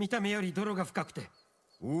見た目より泥が深くて。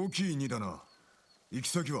大きい荷だな。行き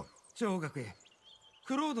先は上学へ。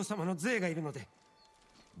クロード様の税がいるので。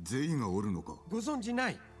税がおるのか。ご存知な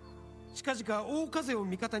い。近々大風を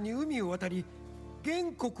味方に海を渡り、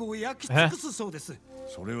原国を焼き尽くすそうです。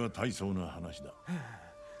それは大層な話だ。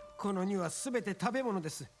この荷はすべて食べ物で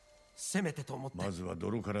す。せめてと思って。まずは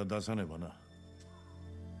泥から出さねばな。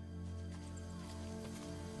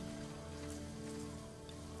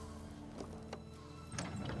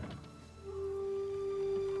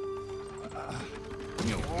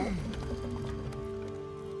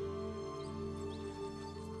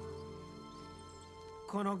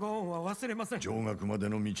このご恩は忘れません。上学まで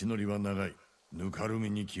の道のりは長い。ぬかる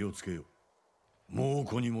みに気をつけよう。猛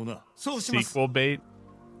虎にもな。そうします。 Sequel bait.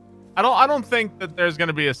 I don't think that there's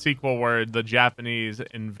gonna be a sequel where the Japanese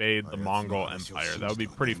invade the Mongol Empire. That would be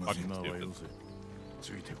pretty fucking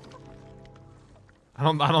stupid. I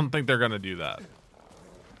don't think they're gonna do that.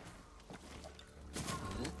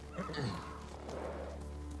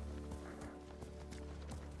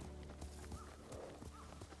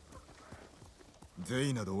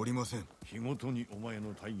 税などおりません。日ごとにお前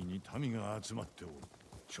の大義に民が集まっておる。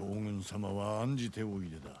将軍様は案じておい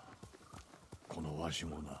でだ。このわし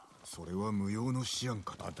もな。それは無用の思案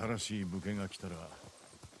かと。新しい武家が来たら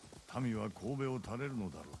民は神戸を垂れるの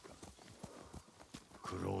だろうか。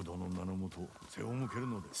クロードの名のもと背を向ける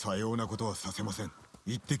ので。さようなことはさせません。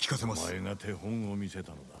言って聞かせます。お前が手本を見せ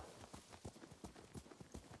たの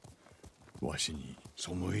だ。わしに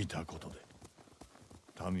背いたことで。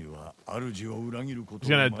He's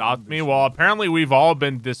gonna adopt me? Well, apparently we've all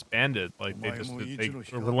been disbanded. Like they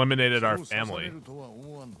eliminated our family.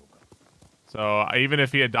 So even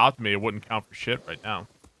if he adopted me, it wouldn't count for shit right now.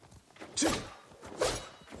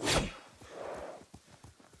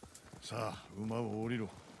 さあ、馬を降りろ。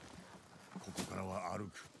ここからは歩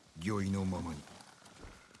く。御意のままに。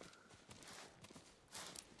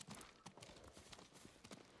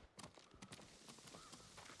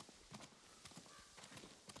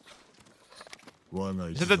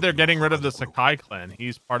He said that they're getting rid of the Sakai clan.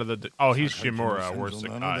 He's part of the... Oh, he's Shimura. We're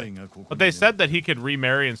Sakai. But they said that he could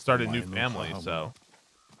remarry and start a new family, so...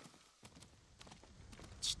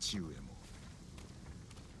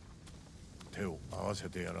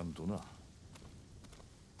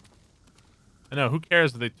 I know, who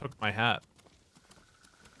cares that they took my hat?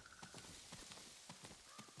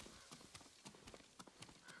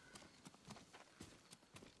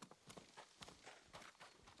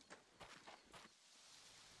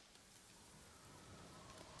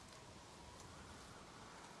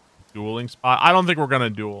 Dueling spot? I don't think we're gonna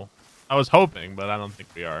duel. I was hoping, but I don't think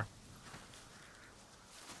we are.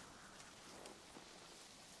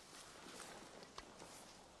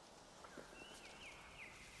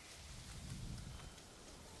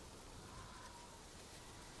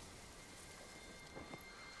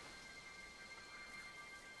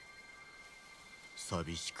 Sad.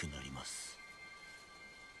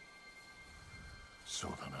 そ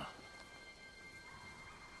うだな。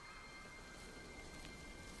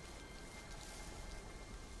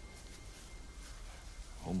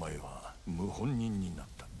お前は謀反人になっ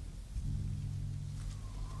た。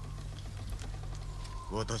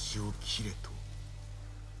私を切れと。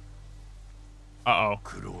Uh-oh.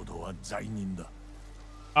 クロードは罪人だ。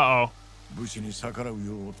Uh-oh. 武士に逆らう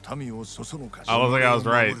よう民をそそのかし I was like I was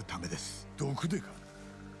right. 毒でか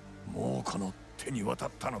もうこの手に渡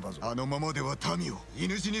ったのだぞあのままでは民を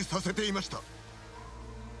犬死にさせていました。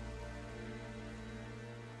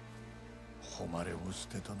誉れを捨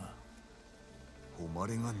てたな。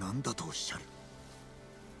誉れが何だとおっしゃる。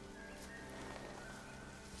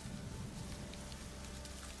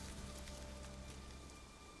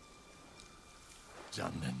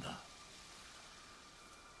残念だ。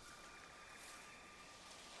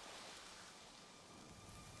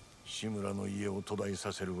志村の家を途絶え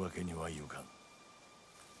させるわけにはいかん。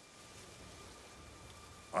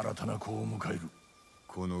新たな子を迎える。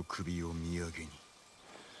この首を土産に。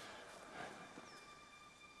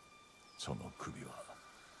その首は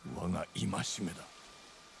我が戒めだ。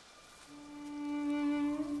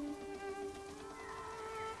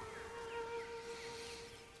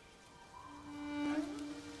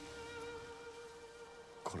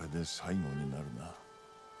これで最後になるな。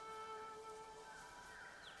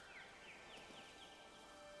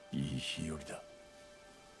いい日和だ。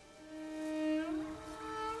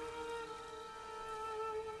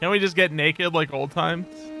Can't we just get naked like old times?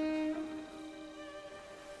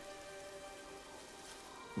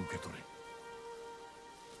 受け取れ。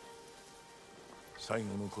最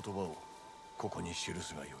後の言葉をここに記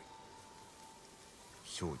すがよい。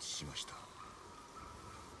承知しました。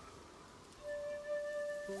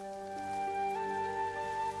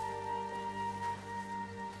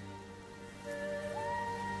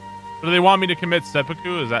Do they want me to commit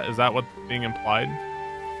seppuku? Is that what's being implied?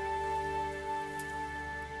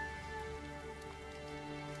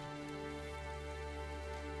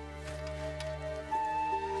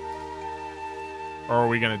 Or are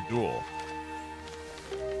we gonna duel?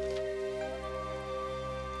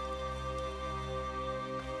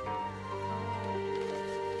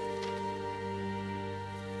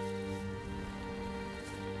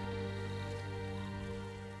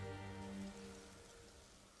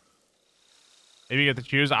 Maybe you get to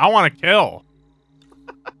choose. I want to kill.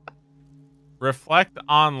 Reflect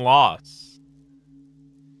on loss.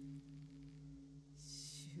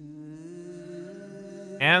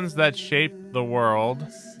 Hands that shaped the world.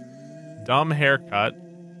 Dumb haircut.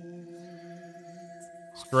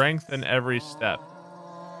 Strength in every step.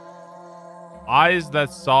 Eyes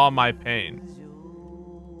that saw my pain.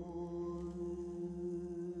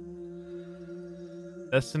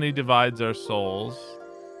 Destiny divides our souls.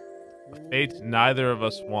 A fate neither of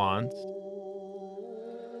us want.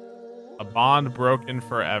 A bond broken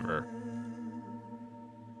forever.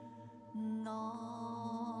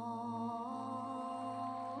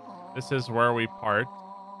 This is where we part.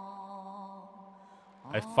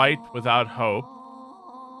 I fight without hope.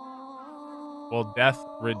 Will death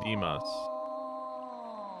redeem us?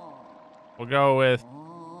 We'll go with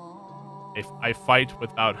if I fight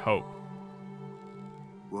without hope.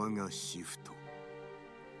 我がシフト。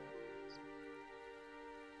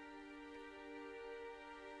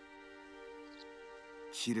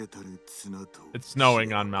It's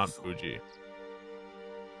snowing on Mount Fuji.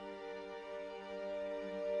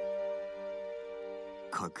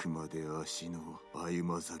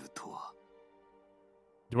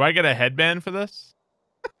 Do I get a headband for this?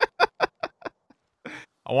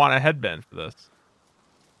 I want a headband for this.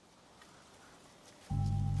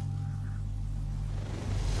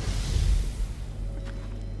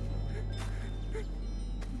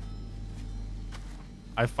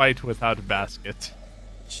 I fight without a basket.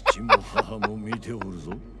 父も母も見ておる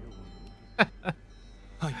ぞ。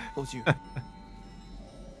はい、おじゅう。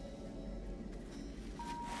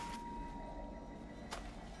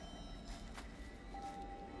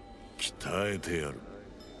鍛えてやる。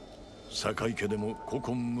坂井家でも古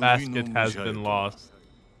今無類の Basket 武 has 者へ been と。 lost.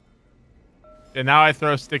 And now I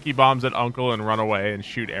throw sticky bombs at Uncle and run away and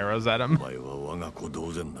shoot arrows at him. お前は我が子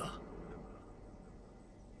同然だ。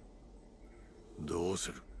どう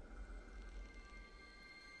する？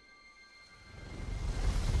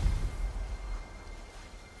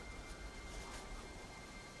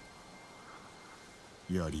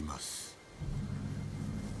やります。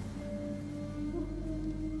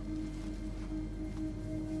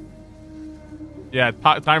Yeah,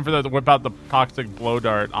 time for the to whip out the toxic blow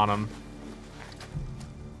dart on him.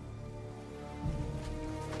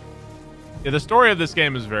 Yeah, the story of this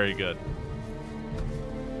game is very good.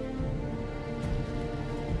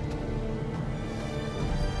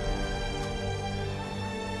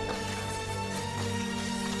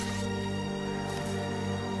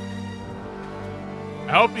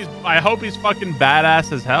 I hope he's fucking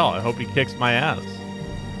badass as hell. I hope he kicks my ass.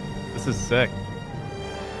 This is sick.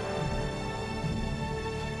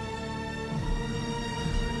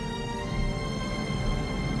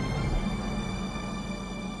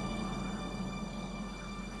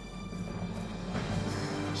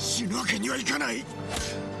 死ぬわけにはいかない。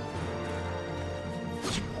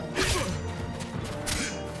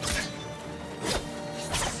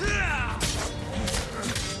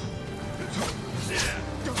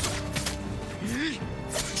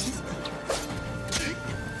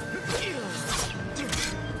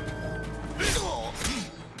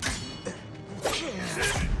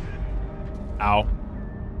Ow.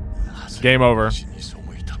 Game over.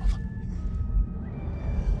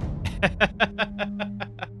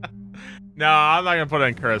 No, I'm not gonna put it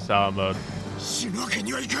in Kurosawa mode. 死ぬわけ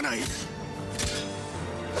にはいかない。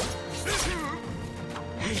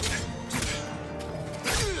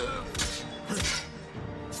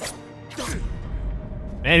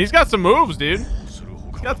Man, he's got some moves, dude.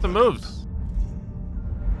 He's got some moves.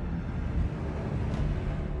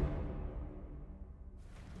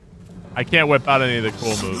 I can't whip out any of the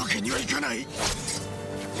cool moves.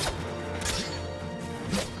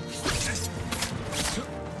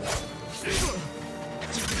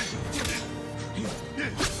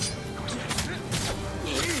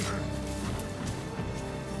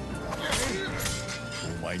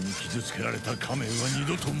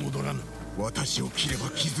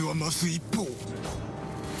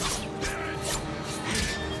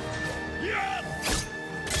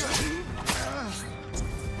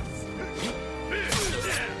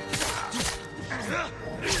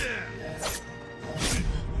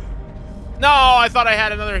 No, I thought I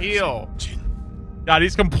had another heal. God,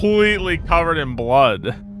 he's completely covered in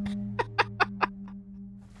blood.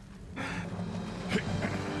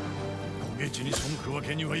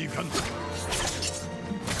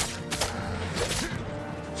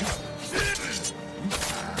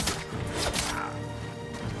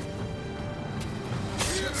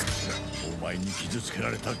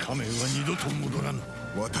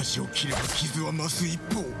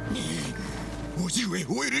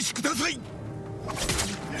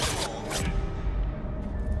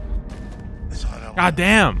 God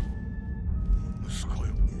damn.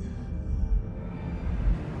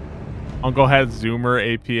 Uncle had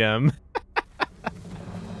Zoomer APM.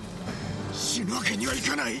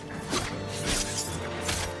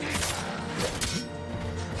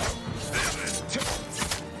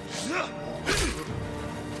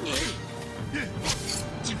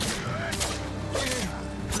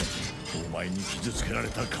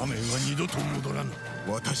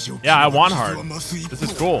 Yeah, I want hard. This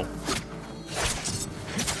is cool.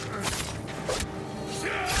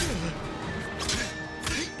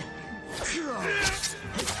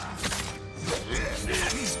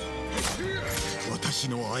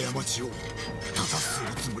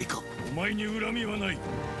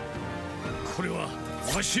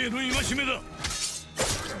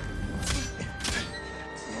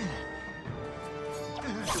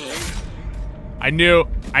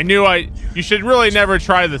 You should really never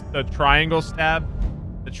try the triangle stab.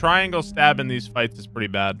 The triangle stab in these fights is pretty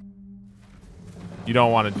bad. You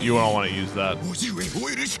don't want to use that.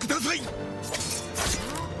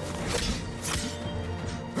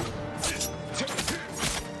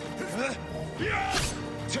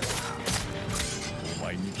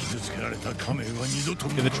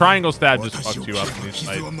 Yeah, the triangle stab just fucks you up in these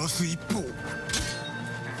fights.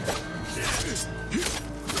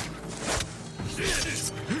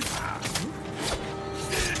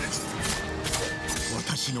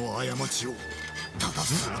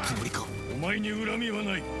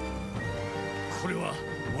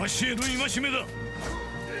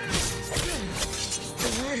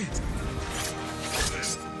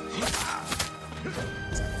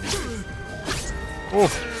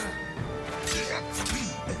 Oof.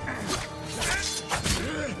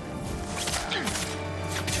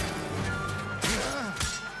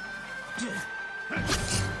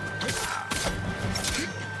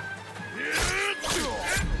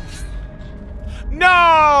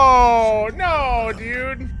 No,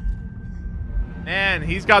 dude. Man,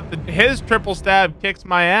 he's got his triple stab kicks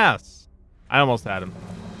my ass. I almost had him.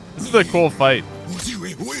 This is a cool fight.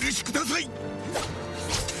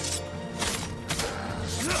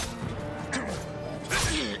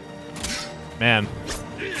 Man.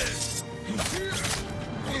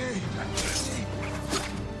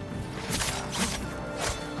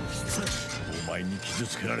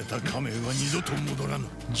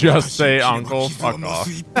 Just say uncle, fuck off.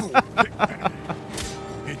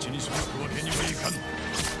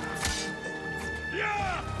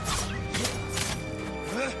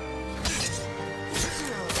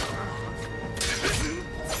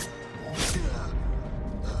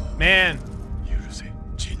 Man.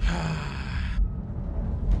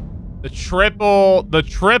 The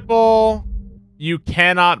triple, you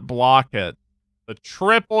cannot block it. The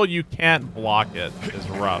triple, you can't block it, is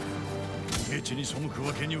rough.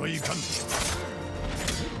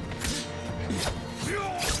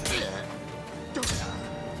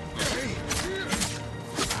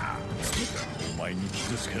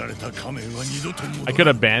 I could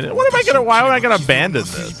abandon. What am I gonna? Why am I gonna abandon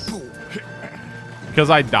this? Because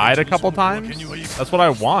I died a couple times? That's what I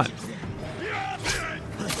want.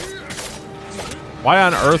 Why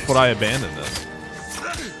on earth would I abandon this?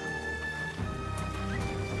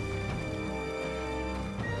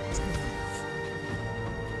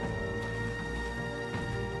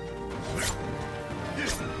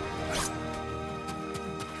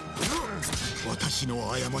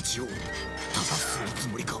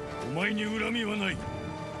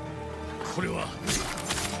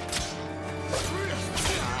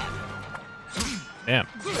 Damn.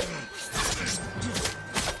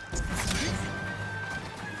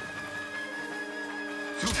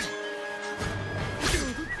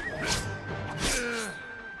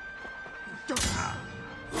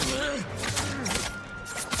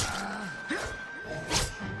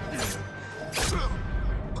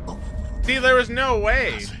 See, there was no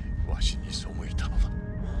way.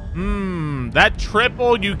 That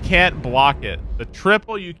triple, you can't block it. The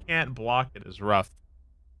triple, you can't block it is rough.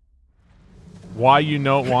 Why you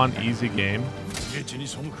don't want easy game?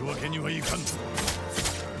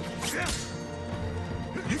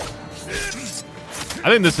 I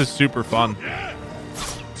think this is super fun.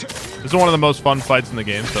 This is one of the most fun fights in the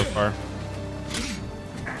game so far.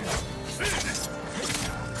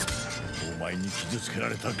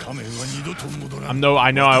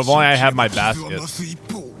 I know I have my basket.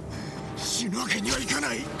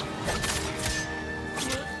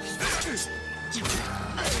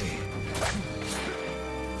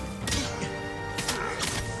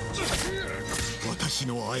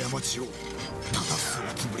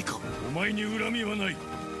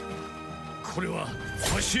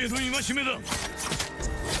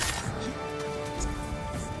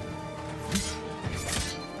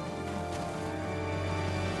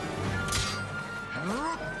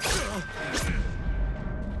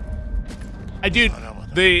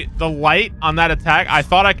 Dude, the light on that attack, I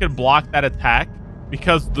thought I could block that attack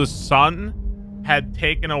because the sun had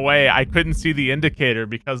taken away. I couldn't see the indicator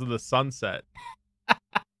because of the sunset.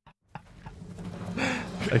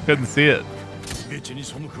 I couldn't see it.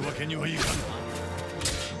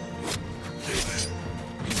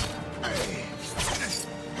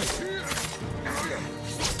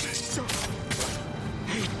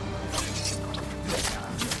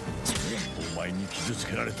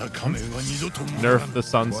 Nerf the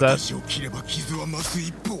sunset.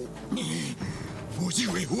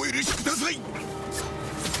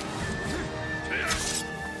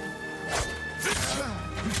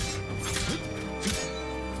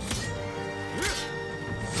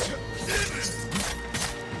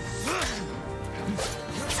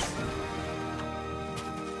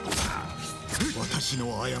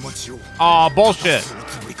 Aw, bullshit.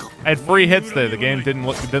 I had free hits there. The game didn't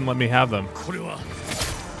let me have them.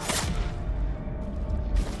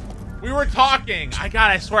 We were talking.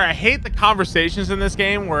 I swear, I hate the conversations in this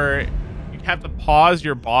game where you have to pause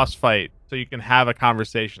your boss fight so you can have a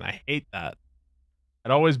conversation. I hate that.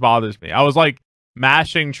 It always bothers me. I was like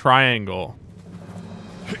mashing triangle.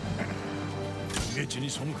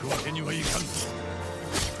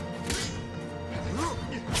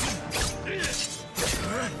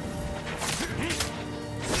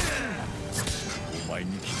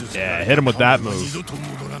 Yeah, hit him with that move.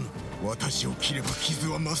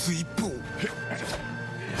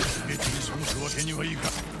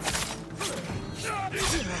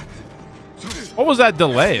 What was that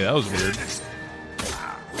delay? That was weird.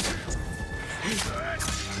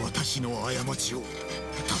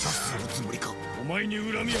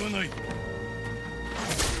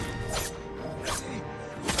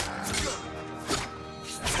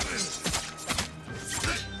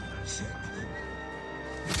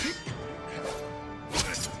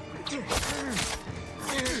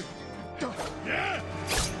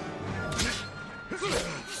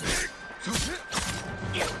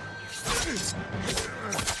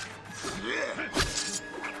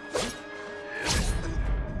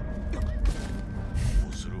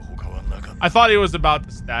 I thought he was about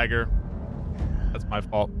to stagger. That's my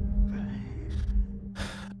fault.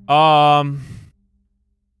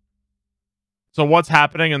 So what's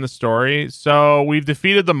happening in the story? So we've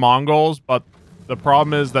defeated the Mongols, but the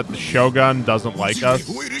problem is that the Shogun doesn't like us.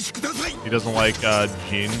 He doesn't like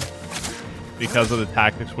Jin because of the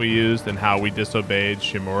tactics we used and how we disobeyed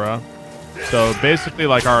Shimura. So basically,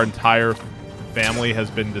 like, our entire family has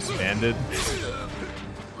been disbanded.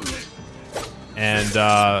 And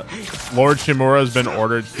Lord Shimura has been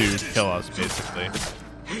ordered to kill us, basically.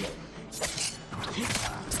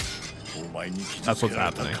 That's what's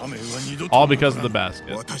happening. All because of the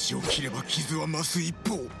basket. 私を切れば傷は増す一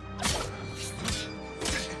方。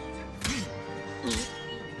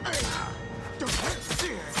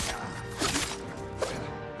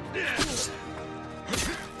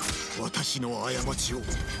私の過ちを正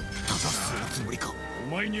すつもりか。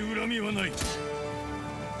お前に恨みはない。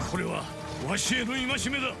これはわしへの戒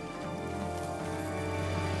めだ。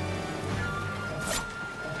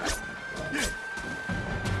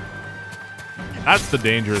That's the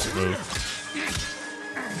dangerous move.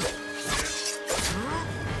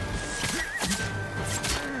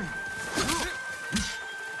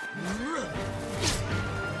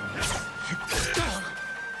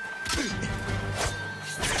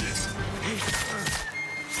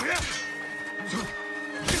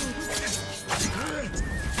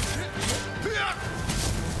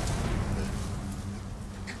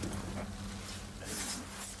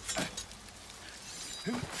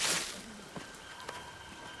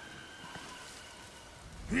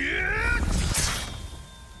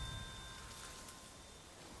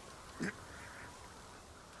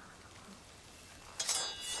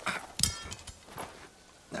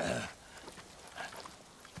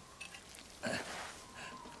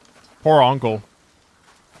 Poor uncle.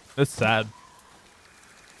 That's sad.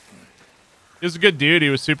 He was a good dude. He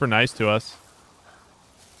was super nice to us.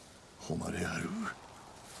 誉れある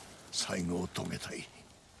最後を遂げたい。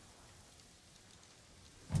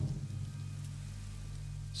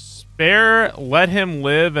Spare, let him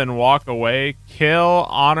live and walk away. Kill,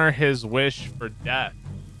 honor his wish for death.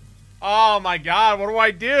 Oh my god, what do I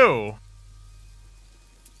do?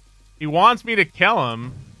 He wants me to kill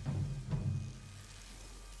him.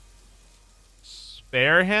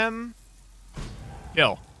 Spare him.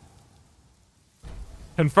 Kill.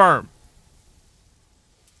 Confirm.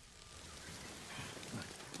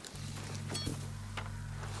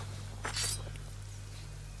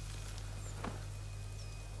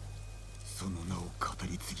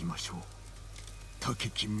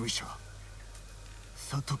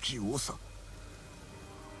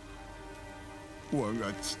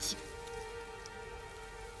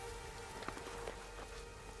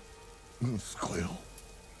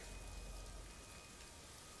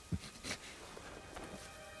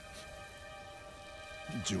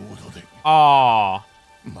 Aww.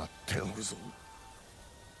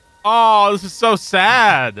 Oh, this is so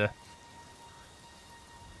sad.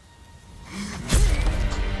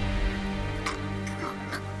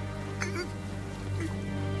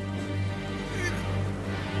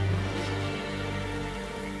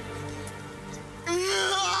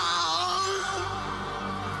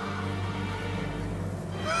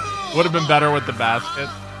 Would have been better with the basket.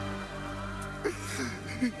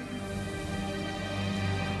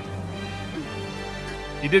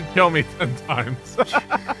 He did kill me 10 times.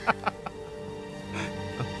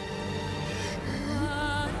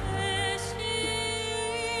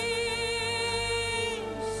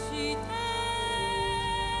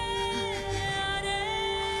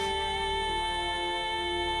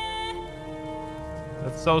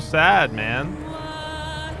 That's so sad, man.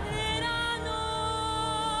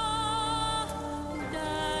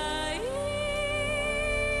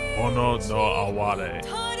 Ono no aware.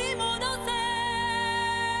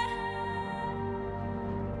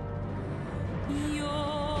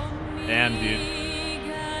 Damn,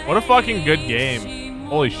 dude. What a fucking good game.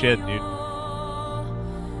 Holy shit, dude.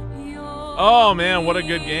 Oh man, what a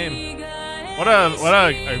good game. What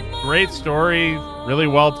a great story. Really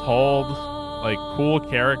well told. Like cool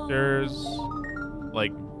characters.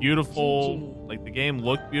 Like beautiful. Like the game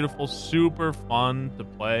looked beautiful. Super fun to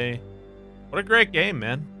play. What a great game,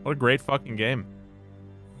 man. What a great fucking game.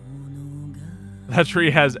 That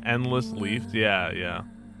tree has endless leaves. Yeah, yeah.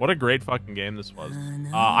 What a great fucking game this was.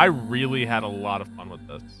 I really had a lot of fun with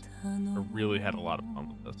this. I really had a lot of fun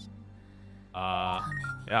with this.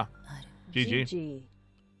 Yeah. GG.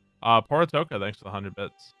 Poratoka, thanks for the 100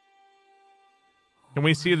 bits. Can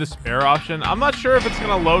we see the spare option? I'm not sure if it's going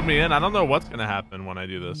to load me in. I don't know what's going to happen when I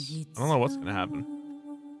do this. I don't know what's going to happen.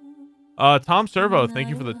 Tom Servo, thank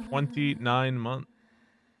you for the 29 month.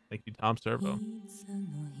 Thank you, Tom Servo.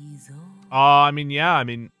 I mean, yeah, I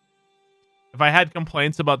mean, if I had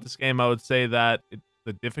complaints about this game, I would say that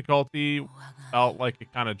the difficulty felt like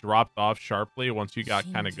it kind of dropped off sharply once you got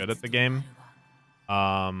kind of good at the game.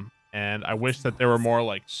 And I wish that there were more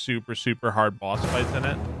like super hard boss fights in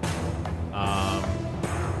it.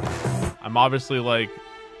 I'm obviously like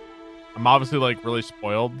really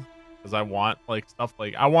spoiled because I want stuff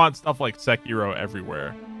like Sekiro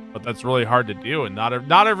everywhere. but that's really hard to do, and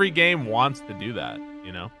not every game wants to do that,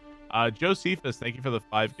 you know. Josephus, thank you for the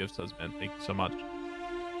 5 gift subs, man. Thank you so much.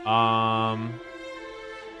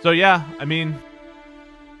 So yeah, I mean,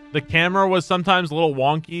 the camera was sometimes a little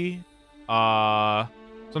wonky.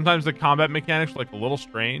 Sometimes the combat mechanics were like a little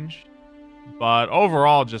strange, but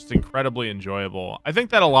overall just incredibly enjoyable. I think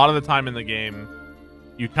that a lot of the time in the game,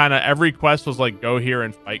 you kind of, every quest was like, go here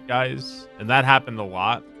and fight guys, and that happened a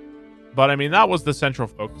lot. But I mean, that was the central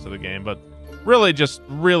focus of the game, but really just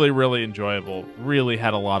really enjoyable. Really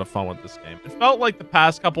had a lot of fun with this game. It felt like the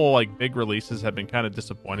past couple like big releases have been kind of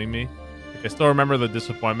disappointing me. Like, I still remember the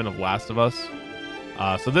disappointment of Last of Us.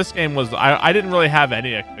 So this game was, I didn't really have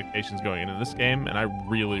any expectations going into this game, and I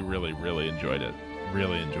really enjoyed it.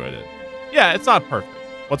 Really enjoyed it. Yeah, it's not perfect.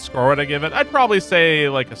 What score would I give it? I'd probably say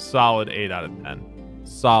like a solid 8 out of 10.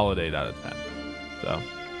 Solid 8 out of 10. So,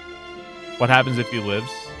 what happens if he lives?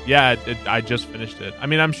 Yeah, I just finished it. I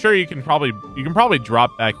mean, I'm sure you can probably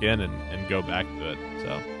drop back in and go back to it.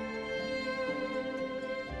 So,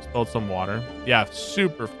 spilled some water. Yeah,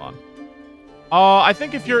 super fun. I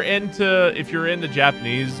think if you're into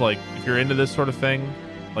Japanese, like if you're into this sort of thing,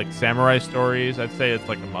 like samurai stories, I'd say it's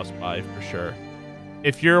like a must buy for sure.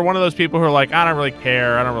 If you're one of those people who are like, I don't really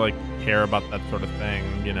care about that sort of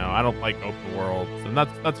thing, you know, I don't like open worlds, and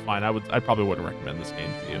that's fine. I probably wouldn't recommend this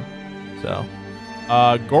game to you. So,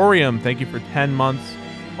 Gorium, thank you for 10 months.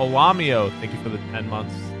 Olamio, thank you for the 10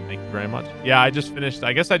 months. Thank you very much. Yeah, I just finished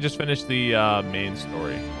the main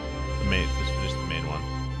story. Just finished the main one.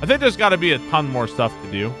 I think there's got to be a ton more stuff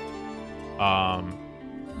to do. I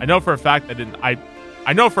know for a fact I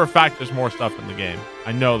know for a fact there's more stuff in the game.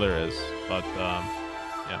 I know there is, but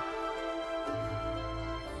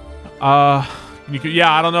yeah.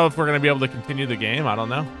 Yeah, I don't know if we're gonna be able to continue the game. I don't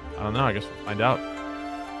know. I guess we'll find out.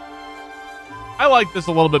 I like this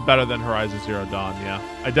a little bit better than Horizon Zero Dawn. Yeah,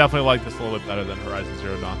 I definitely like this a little bit better than Horizon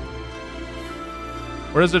Zero Dawn.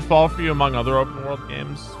 Where does it fall for you among other open world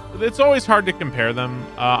games? It's always hard to compare them.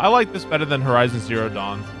 I like this better than Horizon Zero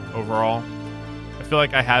Dawn overall. I feel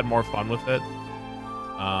like I had more fun with it.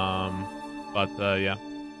 Yeah.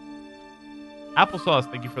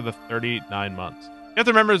 Applesauce, thank you for the 39 months. You have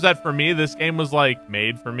to remember is that for me, this game was like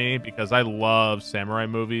made for me because I love samurai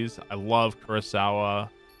movies. I love Kurosawa.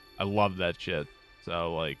 I love that shit.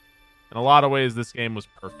 So like, in a lot of ways, this game was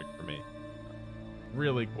perfect for me.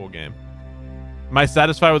 Really cool game. Am I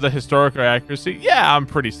satisfied with the historical accuracy? Yeah, I'm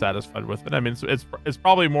pretty satisfied with it. I mean, it's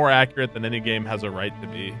probably more accurate than any game has a right to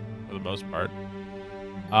be for the most part.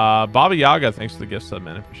 Baba Yaga, thanks for the gift sub,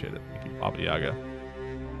 man. I appreciate it. Thank you, Baba Yaga.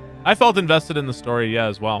 I felt invested in the story, yeah,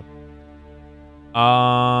 as well.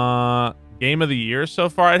 Game of the year so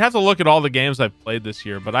far. I'd have to look at all the games I've played this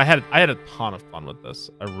year, but I had a ton of fun with this.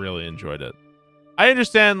 I really enjoyed it. I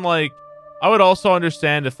understand, like, I would also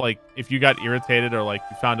understand if you got irritated or like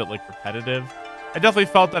you found it like repetitive. I definitely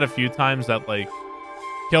felt that a few times that like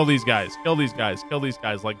kill these guys.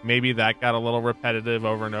 Like maybe that got a little repetitive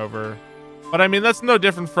over and over. But I mean, that's no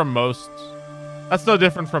different from most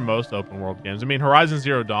open world games. I mean, Horizon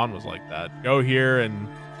Zero Dawn was like that. Go here and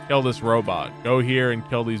kill this robot. Go here and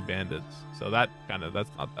kill these bandits. So that's not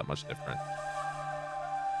that much different.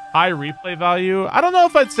 High replay value. I don't know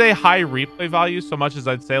if I'd say high replay value so much as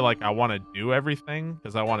I'd say like I want to do everything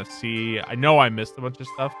because I want to see. I know I missed a bunch of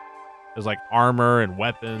stuff. There's like armor and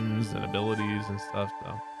weapons and abilities and stuff.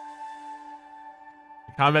 So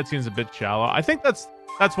the combat seems a bit shallow. I think that's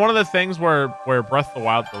one of the things where Breath of the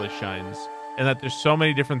Wild really shines, and that there's so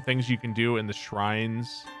many different things you can do in the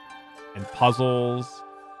shrines and puzzles.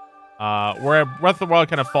 Where Breath of the Wild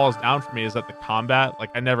kind of falls down for me is that the combat, like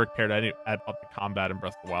I never cared about the combat in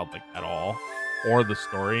Breath of the Wild like at all, or the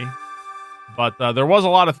story. But there was a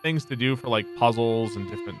lot of things to do for like puzzles and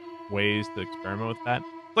different ways to experiment with that.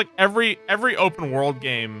 Like every open world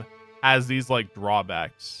game has these like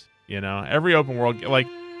drawbacks, you know. Every open world like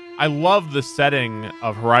I love the setting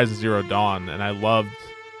of Horizon Zero Dawn, and I loved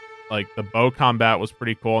like the bow combat was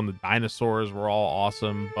pretty cool and the dinosaurs were all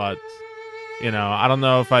awesome, but you know, I don't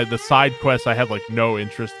know if the side quests, I had like no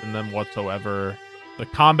interest in them whatsoever. The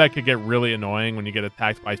combat could get really annoying when you get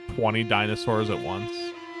attacked by 20 dinosaurs at once.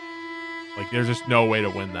 Like there's just no way to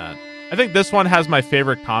win that. I think this one has my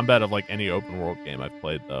favorite combat of like any open world game I've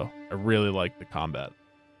played though. I really like the combat.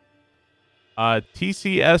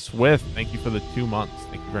 TCS with, thank you for the 2 months.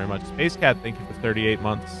 Thank you very much. Space Cat, thank you for 38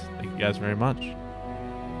 months. Thank you guys very much.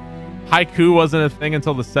 Haiku wasn't a thing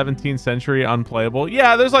until the 17th century, unplayable.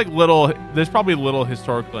 Yeah, there's probably little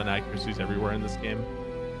historical inaccuracies everywhere in this game,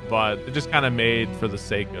 but they're just kind of made for the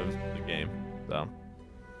sake of the game. So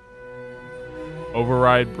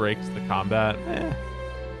override breaks the combat.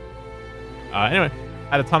 Anyway,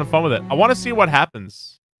 Had a ton of fun with it. I want to see what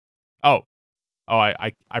happens. Oh. Oh,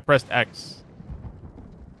 I pressed X.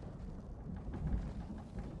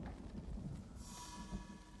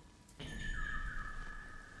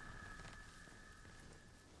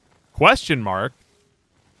 Question mark?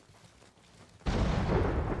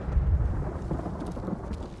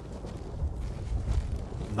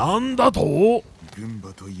 Nanda to? 軍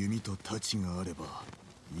馬と弓と太刀があれば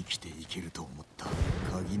生きていけると思った。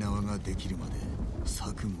鍵縄ができるまで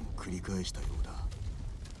錯誤を繰り返したようだ。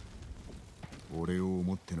俺を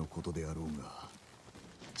思ってのことであろうが、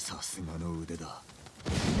さすがの腕だ。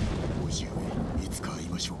叔父上、いつか会い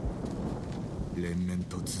ましょう。連綿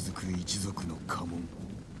と続く一族の家紋。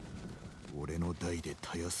俺の代で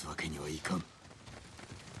絶やすわけにはいかん。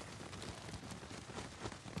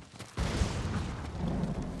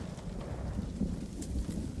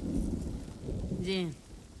ジン、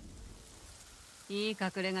いい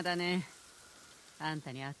隠れ家だね。あん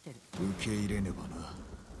たに合ってる。受け入れねばな。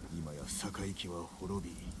今や堺は滅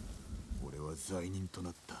び、俺は罪人とな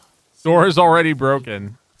った。Door is already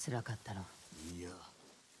broken. 辛かったろ。いや、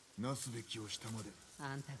なすべきをしたまで。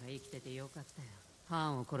あんたが生きててよかったよ。ハ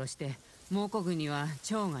ンを殺して猛虎軍には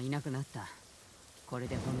蝶がいなくなった。これ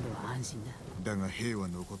で今度は安心だ。だが兵は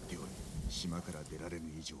残っており、島から出られぬ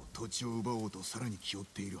以上土地を奪おうとさらに気負っ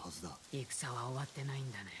ているはずだ。戦は終わってないん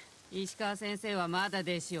だね。石川先生はまだ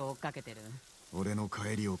弟子を追っかけてる。俺の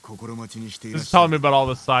帰りを心待ちにしている。Just tell me about all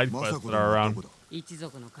the side quests that are around. 一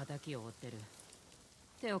族の仇を追ってる。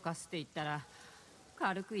手を貸すって言ったら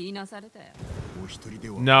軽く言いなされたよ。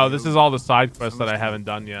No, this is all the side quests that I haven't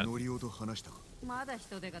done yet. まだ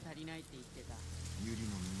人手が足りないって言ってた。ユリの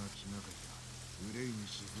身が気がかりだ。憂いに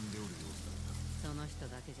沈んでおる様子だった。その人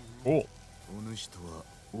だけじゃない。Cool.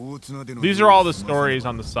 These are all the stories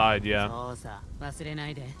on the side, yeah. そうさ、忘れな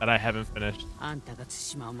いで。That I haven't finished. あんたが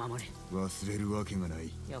対馬を守れ。忘れるわけがない。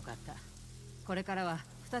よかった。これからは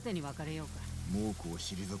二手に分かれようか。猛虎を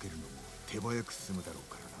退けるのも手早く進むだろう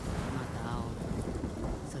からな。また会おう。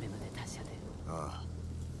それまで達者で。ああ。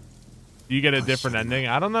Do you get a different ending?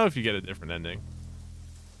 I don't know if you get a different ending.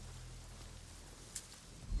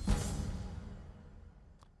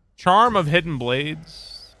 Charm of Hidden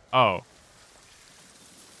Blades. Oh.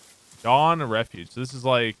 Dawn Refuge. So this is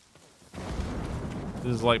like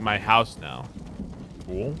my house now.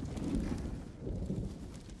 Cool.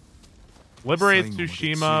 Liberate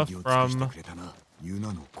Tsushima from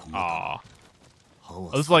Aw. Oh,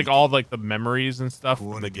 this is like all like the memories and stuff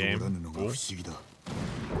from the game. Cool.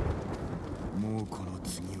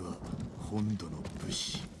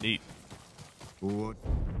 Neat.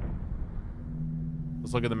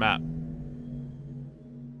 Let's look at the map.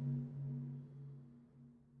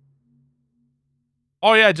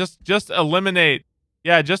 Oh yeah, just eliminate.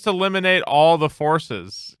 Yeah, just eliminate all the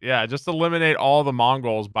forces. Yeah, just eliminate all the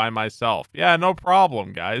Mongols by myself. Yeah, no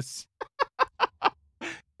problem, guys.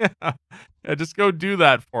 Yeah, just go do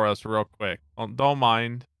that for us real quick. Don't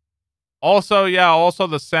mind. Also, yeah, also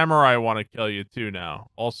the samurai want to kill you too now.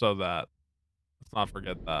 Also that. Let's not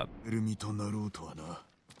forget that.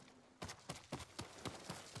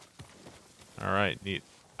 All right, neat.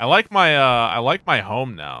 I like my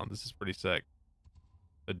home now. This is pretty sick.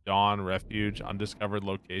 The Dawn Refuge, undiscovered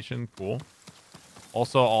location, cool.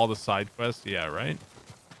 Also, all the side quests, yeah, right?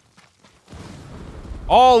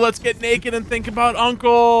 Oh, let's get naked and think about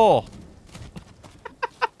Uncle.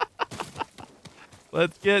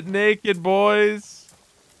 Let's get naked, boys.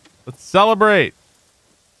 Let's celebrate.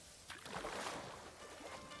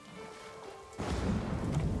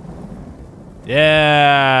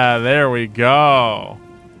 Yeah, there we go.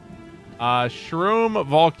 Shroom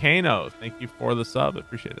Volcano, thank you for the sub.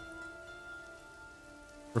 Appreciate it.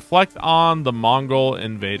 Reflect on the Mongol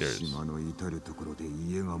invaders.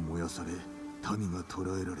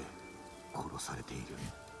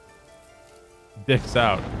 Dicks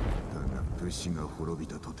out.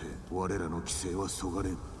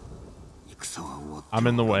 I'm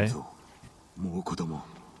in the way.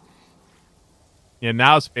 Yeah,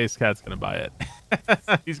 now Space Cat's gonna buy it.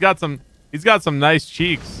 He's got some nice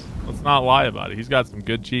cheeks. Let's not lie about it. He's got some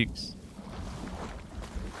good cheeks.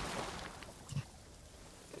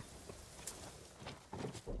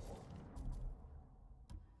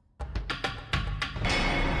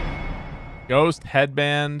 Ghost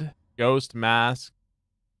headband, ghost mask,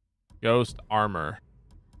 ghost armor.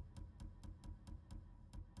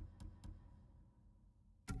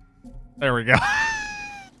 There we go.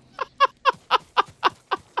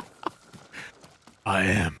 I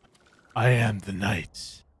am the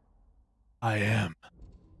knight. I am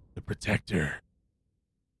the protector.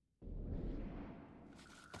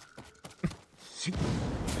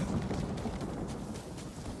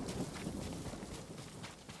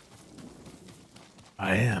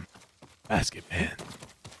 I am Basket Man.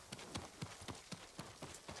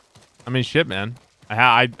 I mean, shit, man.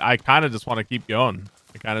 I kind of just want to keep going.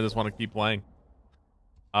 I kind of just want to keep playing.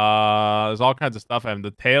 There's all kinds of stuff. I have the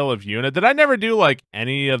Tale of Yuna. Did I never do like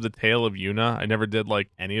any of the Tale of Yuna? I never did like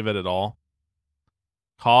any of it at all.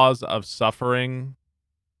 Cause of Suffering.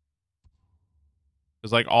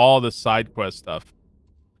 There's like all the side quest stuff.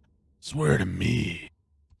 Swear to me.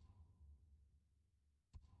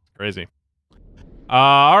 Crazy.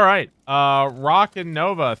 All right. Rockin'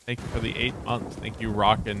 Nova. Thank you for the 8 months. Thank you,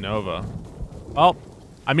 Rockin' Nova. Well,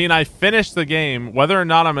 I mean, I finished the game. Whether or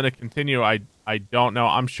not I'm going to continue, I don't know.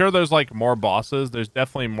 I'm sure there's like more bosses. There's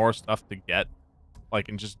definitely more stuff to get, like,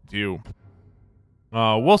 and just do.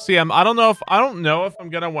 We'll see. I don't know if I'm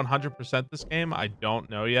gonna 100% this game. I don't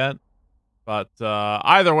know yet. But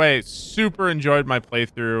either way, super enjoyed my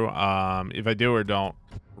playthrough. If I do or don't,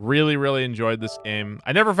 really, really enjoyed this game.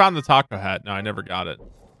 I never found the taco hat. No, I never got it.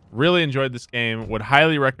 Really enjoyed this game. Would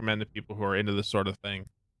highly recommend to people who are into this sort of thing.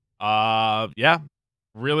 Yeah,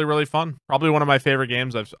 really, really fun. Probably one of my favorite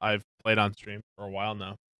games I've played on stream for a while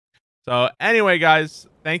now. So anyway, guys,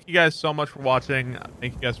 thank you guys so much for watching.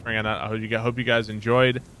 Thank you guys for hanging out. I hope you guys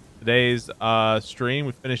enjoyed today's stream.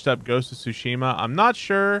 We finished up Ghost of Tsushima. I'm not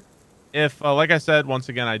sure if, like I said, once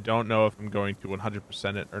again, I don't know if I'm going to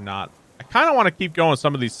 100% it or not. I kind of want to keep going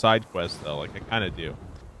some of these side quests, though. Like, I kind of do.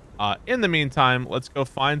 In the meantime, let's go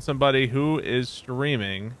find somebody who is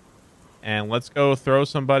streaming. And let's go throw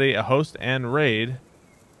somebody a host and raid.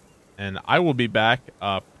 And I will be back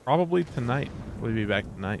probably tonight. We'll be back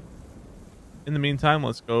tonight. In the meantime,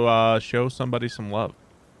 let's go show somebody some love.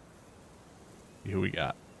 See who we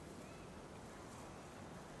got.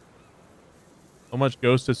 So much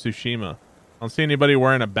Ghost of Tsushima. I don't see anybody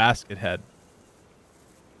wearing a basket head.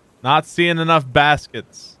 Not seeing enough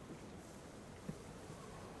baskets.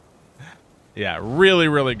 Yeah, really,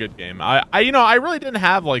 really good game. I really didn't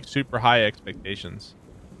have like super high expectations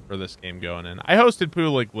for this game going in. I hosted Pooh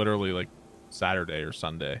like literally like Saturday or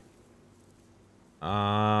Sunday.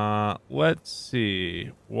 Let's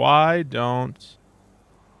see. Why don't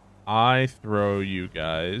I throw you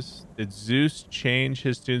guys? Did Zeus change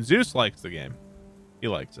his tune? Zeus likes the game. He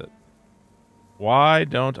likes it. Why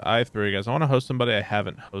don't I throw you guys? I want to host somebody I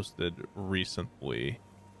haven't hosted recently.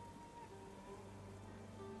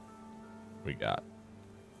 We got.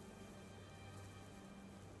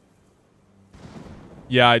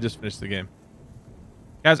 Yeah, I just finished the game.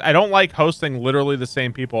 Guys, I don't like hosting literally the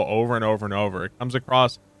same people over and over and over. It comes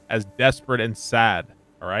across as desperate and sad.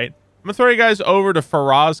 All right. I'm going to throw you guys over to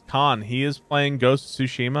Faraz Khan. He is playing Ghost of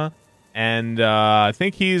Tsushima. And I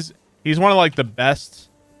think he's one of like the best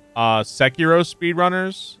Sekiro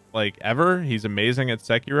speedrunners like ever. He's amazing at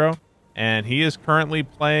Sekiro. And he is currently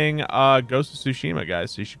playing Ghost of Tsushima,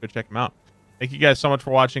 guys. So you should go check him out. Thank you guys so much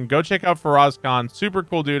for watching. Go check out Faraz Khan. Super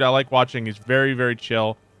cool dude. I like watching. He's very, very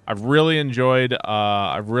chill. I've really enjoyed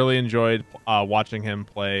watching him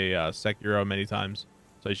play Sekiro many times.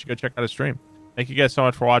 So you should go check out his stream. Thank you guys so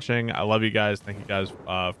much for watching. I love you guys. Thank you guys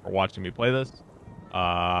for watching me play this.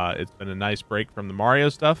 It's been a nice break from the Mario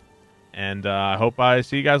stuff. And I hope I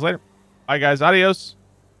see you guys later. Bye, guys. Adios.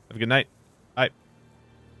 Have a good night.